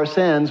our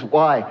sins.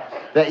 Why?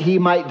 That he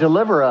might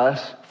deliver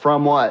us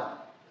from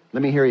what?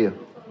 Let me hear you.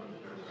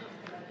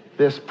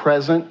 This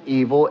present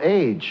evil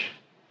age.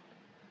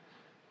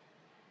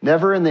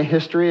 Never in the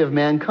history of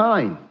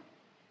mankind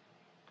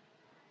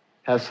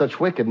has such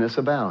wickedness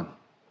abound.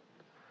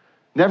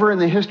 Never in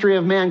the history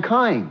of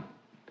mankind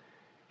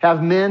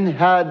have men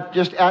had,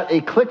 just at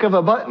a click of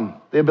a button,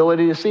 the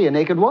ability to see a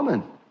naked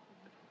woman.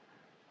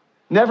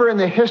 Never in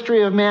the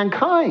history of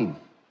mankind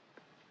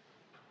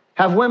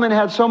have women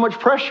had so much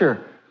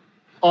pressure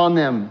on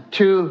them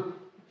to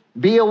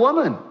be a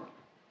woman.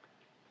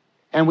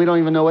 And we don't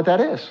even know what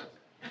that is.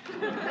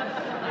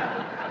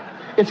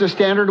 It's a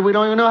standard we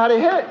don't even know how to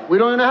hit. We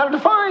don't even know how to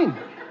define.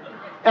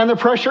 And the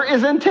pressure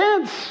is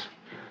intense.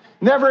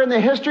 Never in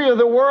the history of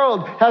the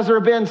world has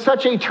there been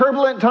such a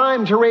turbulent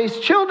time to raise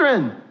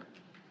children.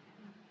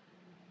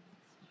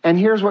 And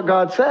here's what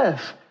God says.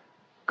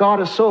 God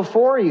is so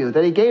for you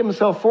that he gave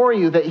himself for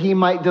you that he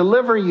might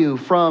deliver you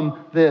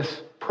from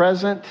this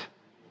present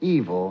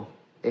evil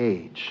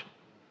age.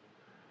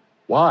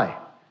 Why?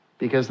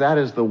 Because that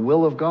is the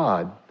will of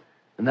God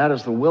and that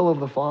is the will of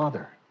the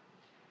Father.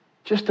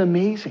 Just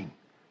amazing.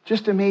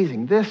 Just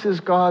amazing. This is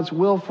God's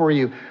will for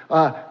you.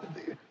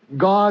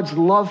 God's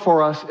love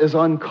for us is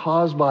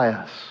uncaused by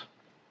us.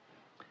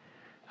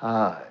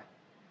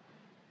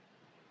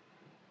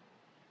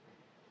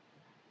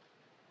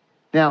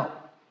 Now,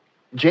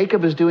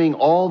 Jacob is doing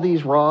all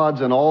these rods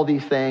and all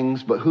these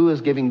things, but who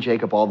is giving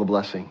Jacob all the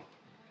blessing?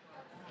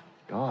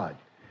 God.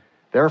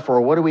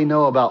 Therefore, what do we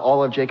know about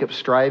all of Jacob's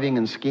striving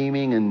and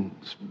scheming and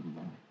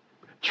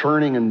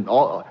churning and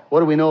all?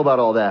 What do we know about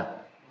all that?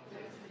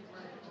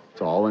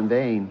 It's all in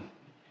vain.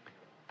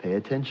 Pay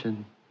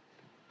attention.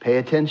 Pay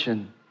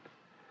attention.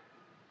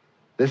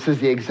 This is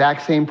the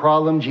exact same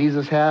problem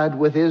Jesus had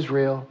with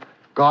Israel.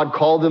 God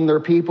called them their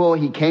people.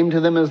 He came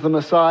to them as the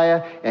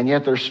Messiah, and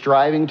yet they're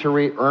striving to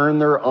earn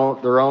their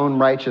own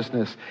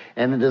righteousness.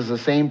 And it is the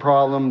same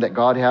problem that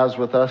God has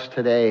with us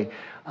today.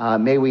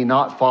 May we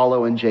not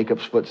follow in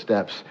Jacob's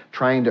footsteps,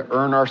 trying to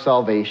earn our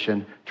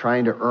salvation,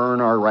 trying to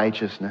earn our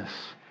righteousness.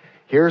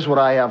 Here's what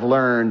I have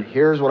learned.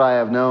 Here's what I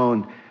have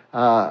known,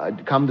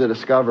 come to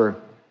discover.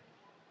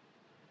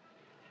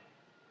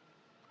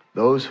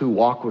 Those who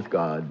walk with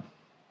God,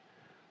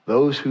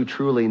 those who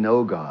truly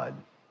know God,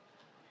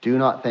 do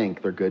not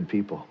think they're good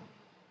people.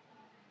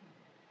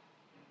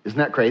 Isn't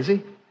that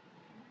crazy?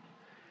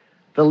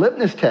 The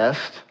litmus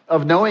test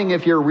of knowing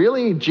if you're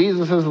really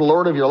Jesus is the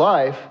Lord of your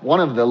life,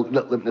 one of the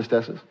litmus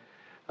tests,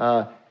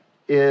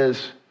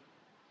 is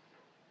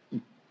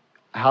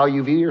how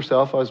you view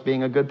yourself as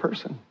being a good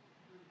person.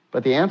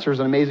 But the answer is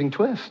an amazing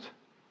twist.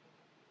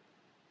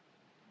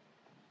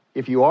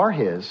 If you are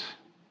his,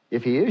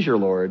 if he is your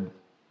Lord,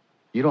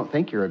 you don't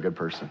think you're a good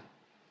person.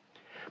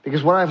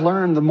 Because what I've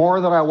learned, the more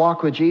that I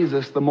walk with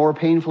Jesus, the more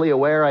painfully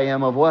aware I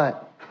am of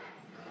what?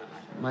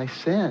 My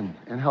sin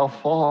and how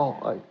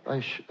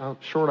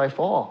short I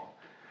fall.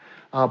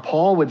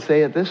 Paul would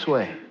say it this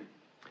way.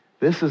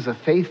 This is a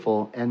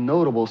faithful and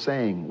notable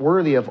saying,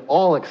 worthy of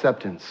all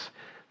acceptance,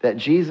 that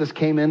Jesus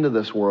came into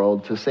this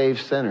world to save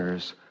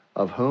sinners,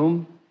 of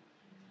whom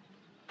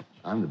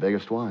I'm the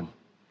biggest one.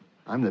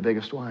 I'm the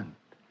biggest one.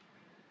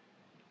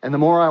 And the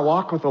more I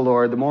walk with the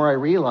Lord, the more I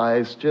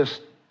realize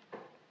just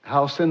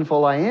how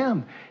sinful I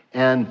am.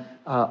 And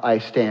I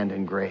stand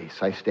in grace.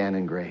 I stand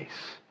in grace.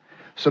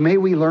 So may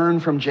we learn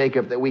from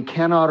Jacob that we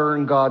cannot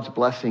earn God's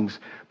blessings,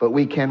 but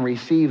we can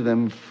receive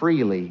them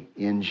freely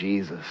in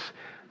Jesus.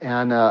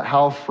 And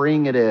how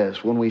freeing it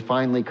is when we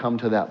finally come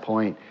to that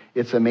point.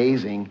 It's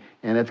amazing,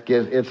 and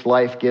it's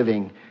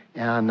life-giving.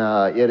 And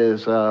it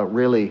is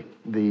really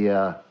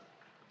the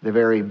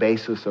very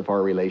basis of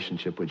our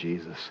relationship with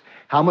Jesus.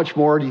 How much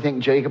more do you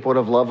think Jacob would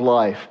have loved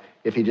life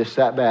if he just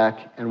sat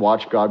back and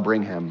watched God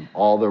bring him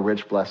all the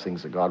rich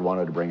blessings that God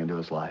wanted to bring into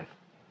his life?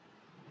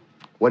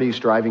 What are you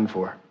striving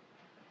for?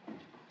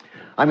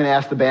 I'm going to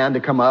ask the band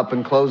to come up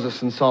and close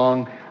us in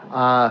song.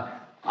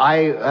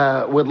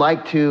 I would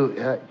like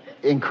to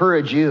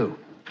encourage you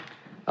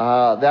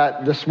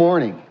that this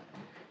morning,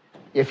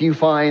 if you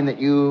find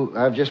that you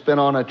have just been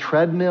on a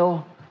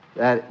treadmill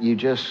that you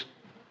just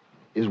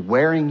is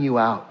wearing you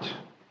out,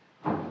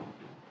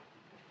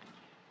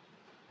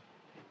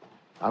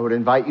 I would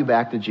invite you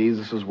back to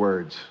Jesus'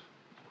 words,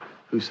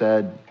 who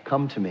said,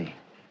 "Come to me,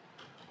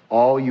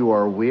 all you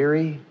are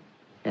weary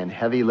and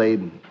heavy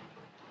laden."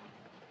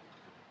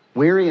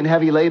 Weary and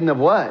heavy laden of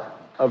what?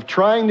 Of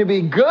trying to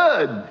be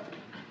good.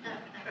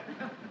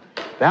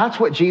 That's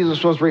what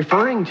Jesus was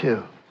referring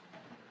to.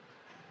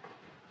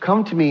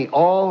 Come to me,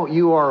 all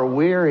you are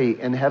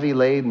weary and heavy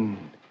laden,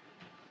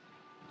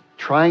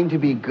 trying to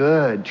be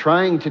good,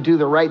 trying to do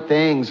the right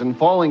things and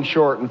falling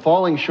short and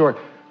falling short.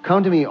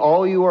 Come to me,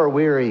 all you are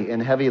weary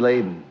and heavy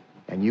laden,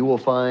 and you will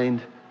find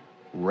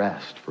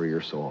rest for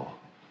your soul.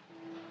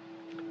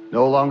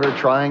 No longer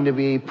trying to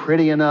be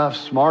pretty enough,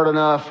 smart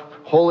enough,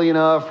 holy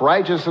enough,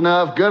 righteous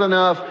enough, good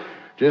enough,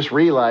 just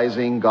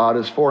realizing God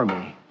is for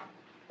me.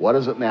 What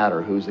does it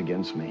matter who's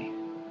against me?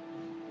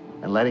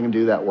 And letting him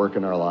do that work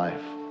in our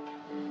life.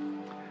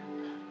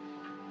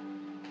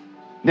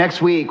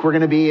 Next week, we're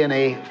going to be in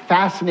a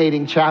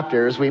fascinating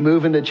chapter as we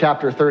move into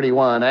chapter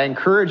 31. I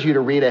encourage you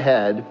to read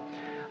ahead.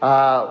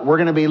 We're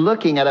going to be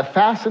looking at a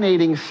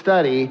fascinating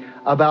study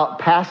about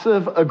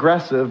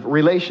passive-aggressive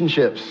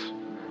relationships.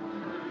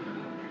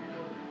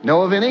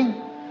 Know of any?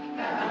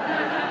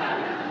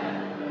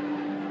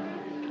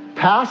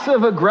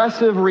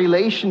 Passive-aggressive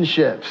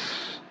relationships.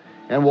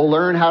 And we'll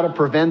learn how to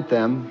prevent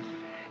them.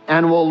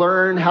 And we'll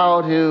learn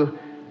how to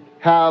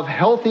have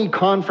healthy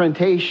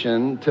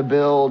confrontation to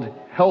build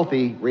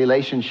healthy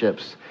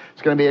relationships.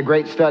 It's going to be a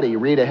great study.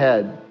 Read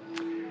ahead.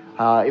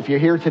 If you're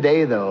here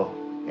today, though,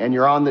 and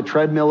you're on the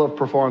treadmill of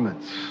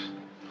performance,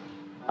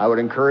 I would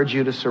encourage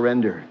you to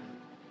surrender.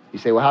 You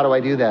say, well, how do I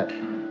do that?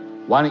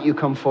 Why don't you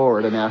come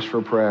forward and ask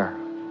for prayer?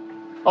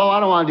 Oh, I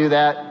don't want to do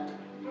that.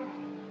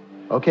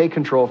 Okay,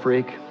 control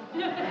freak.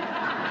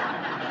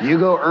 You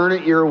go earn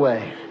it your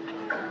way.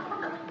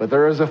 But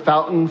there is a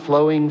fountain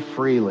flowing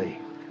freely.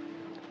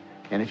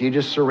 And if you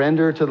just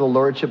surrender to the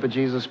Lordship of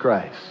Jesus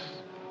Christ,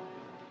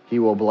 he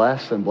will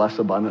bless and bless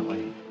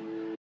abundantly.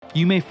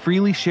 You may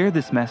freely share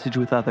this message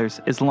with others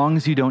as long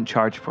as you don't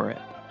charge for it.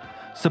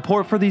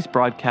 Support for these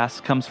broadcasts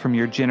comes from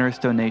your generous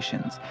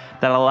donations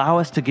that allow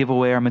us to give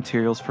away our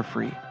materials for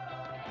free.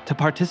 To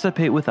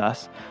participate with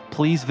us,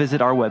 please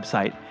visit our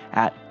website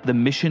at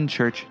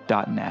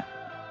themissionchurch.net.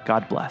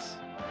 God bless.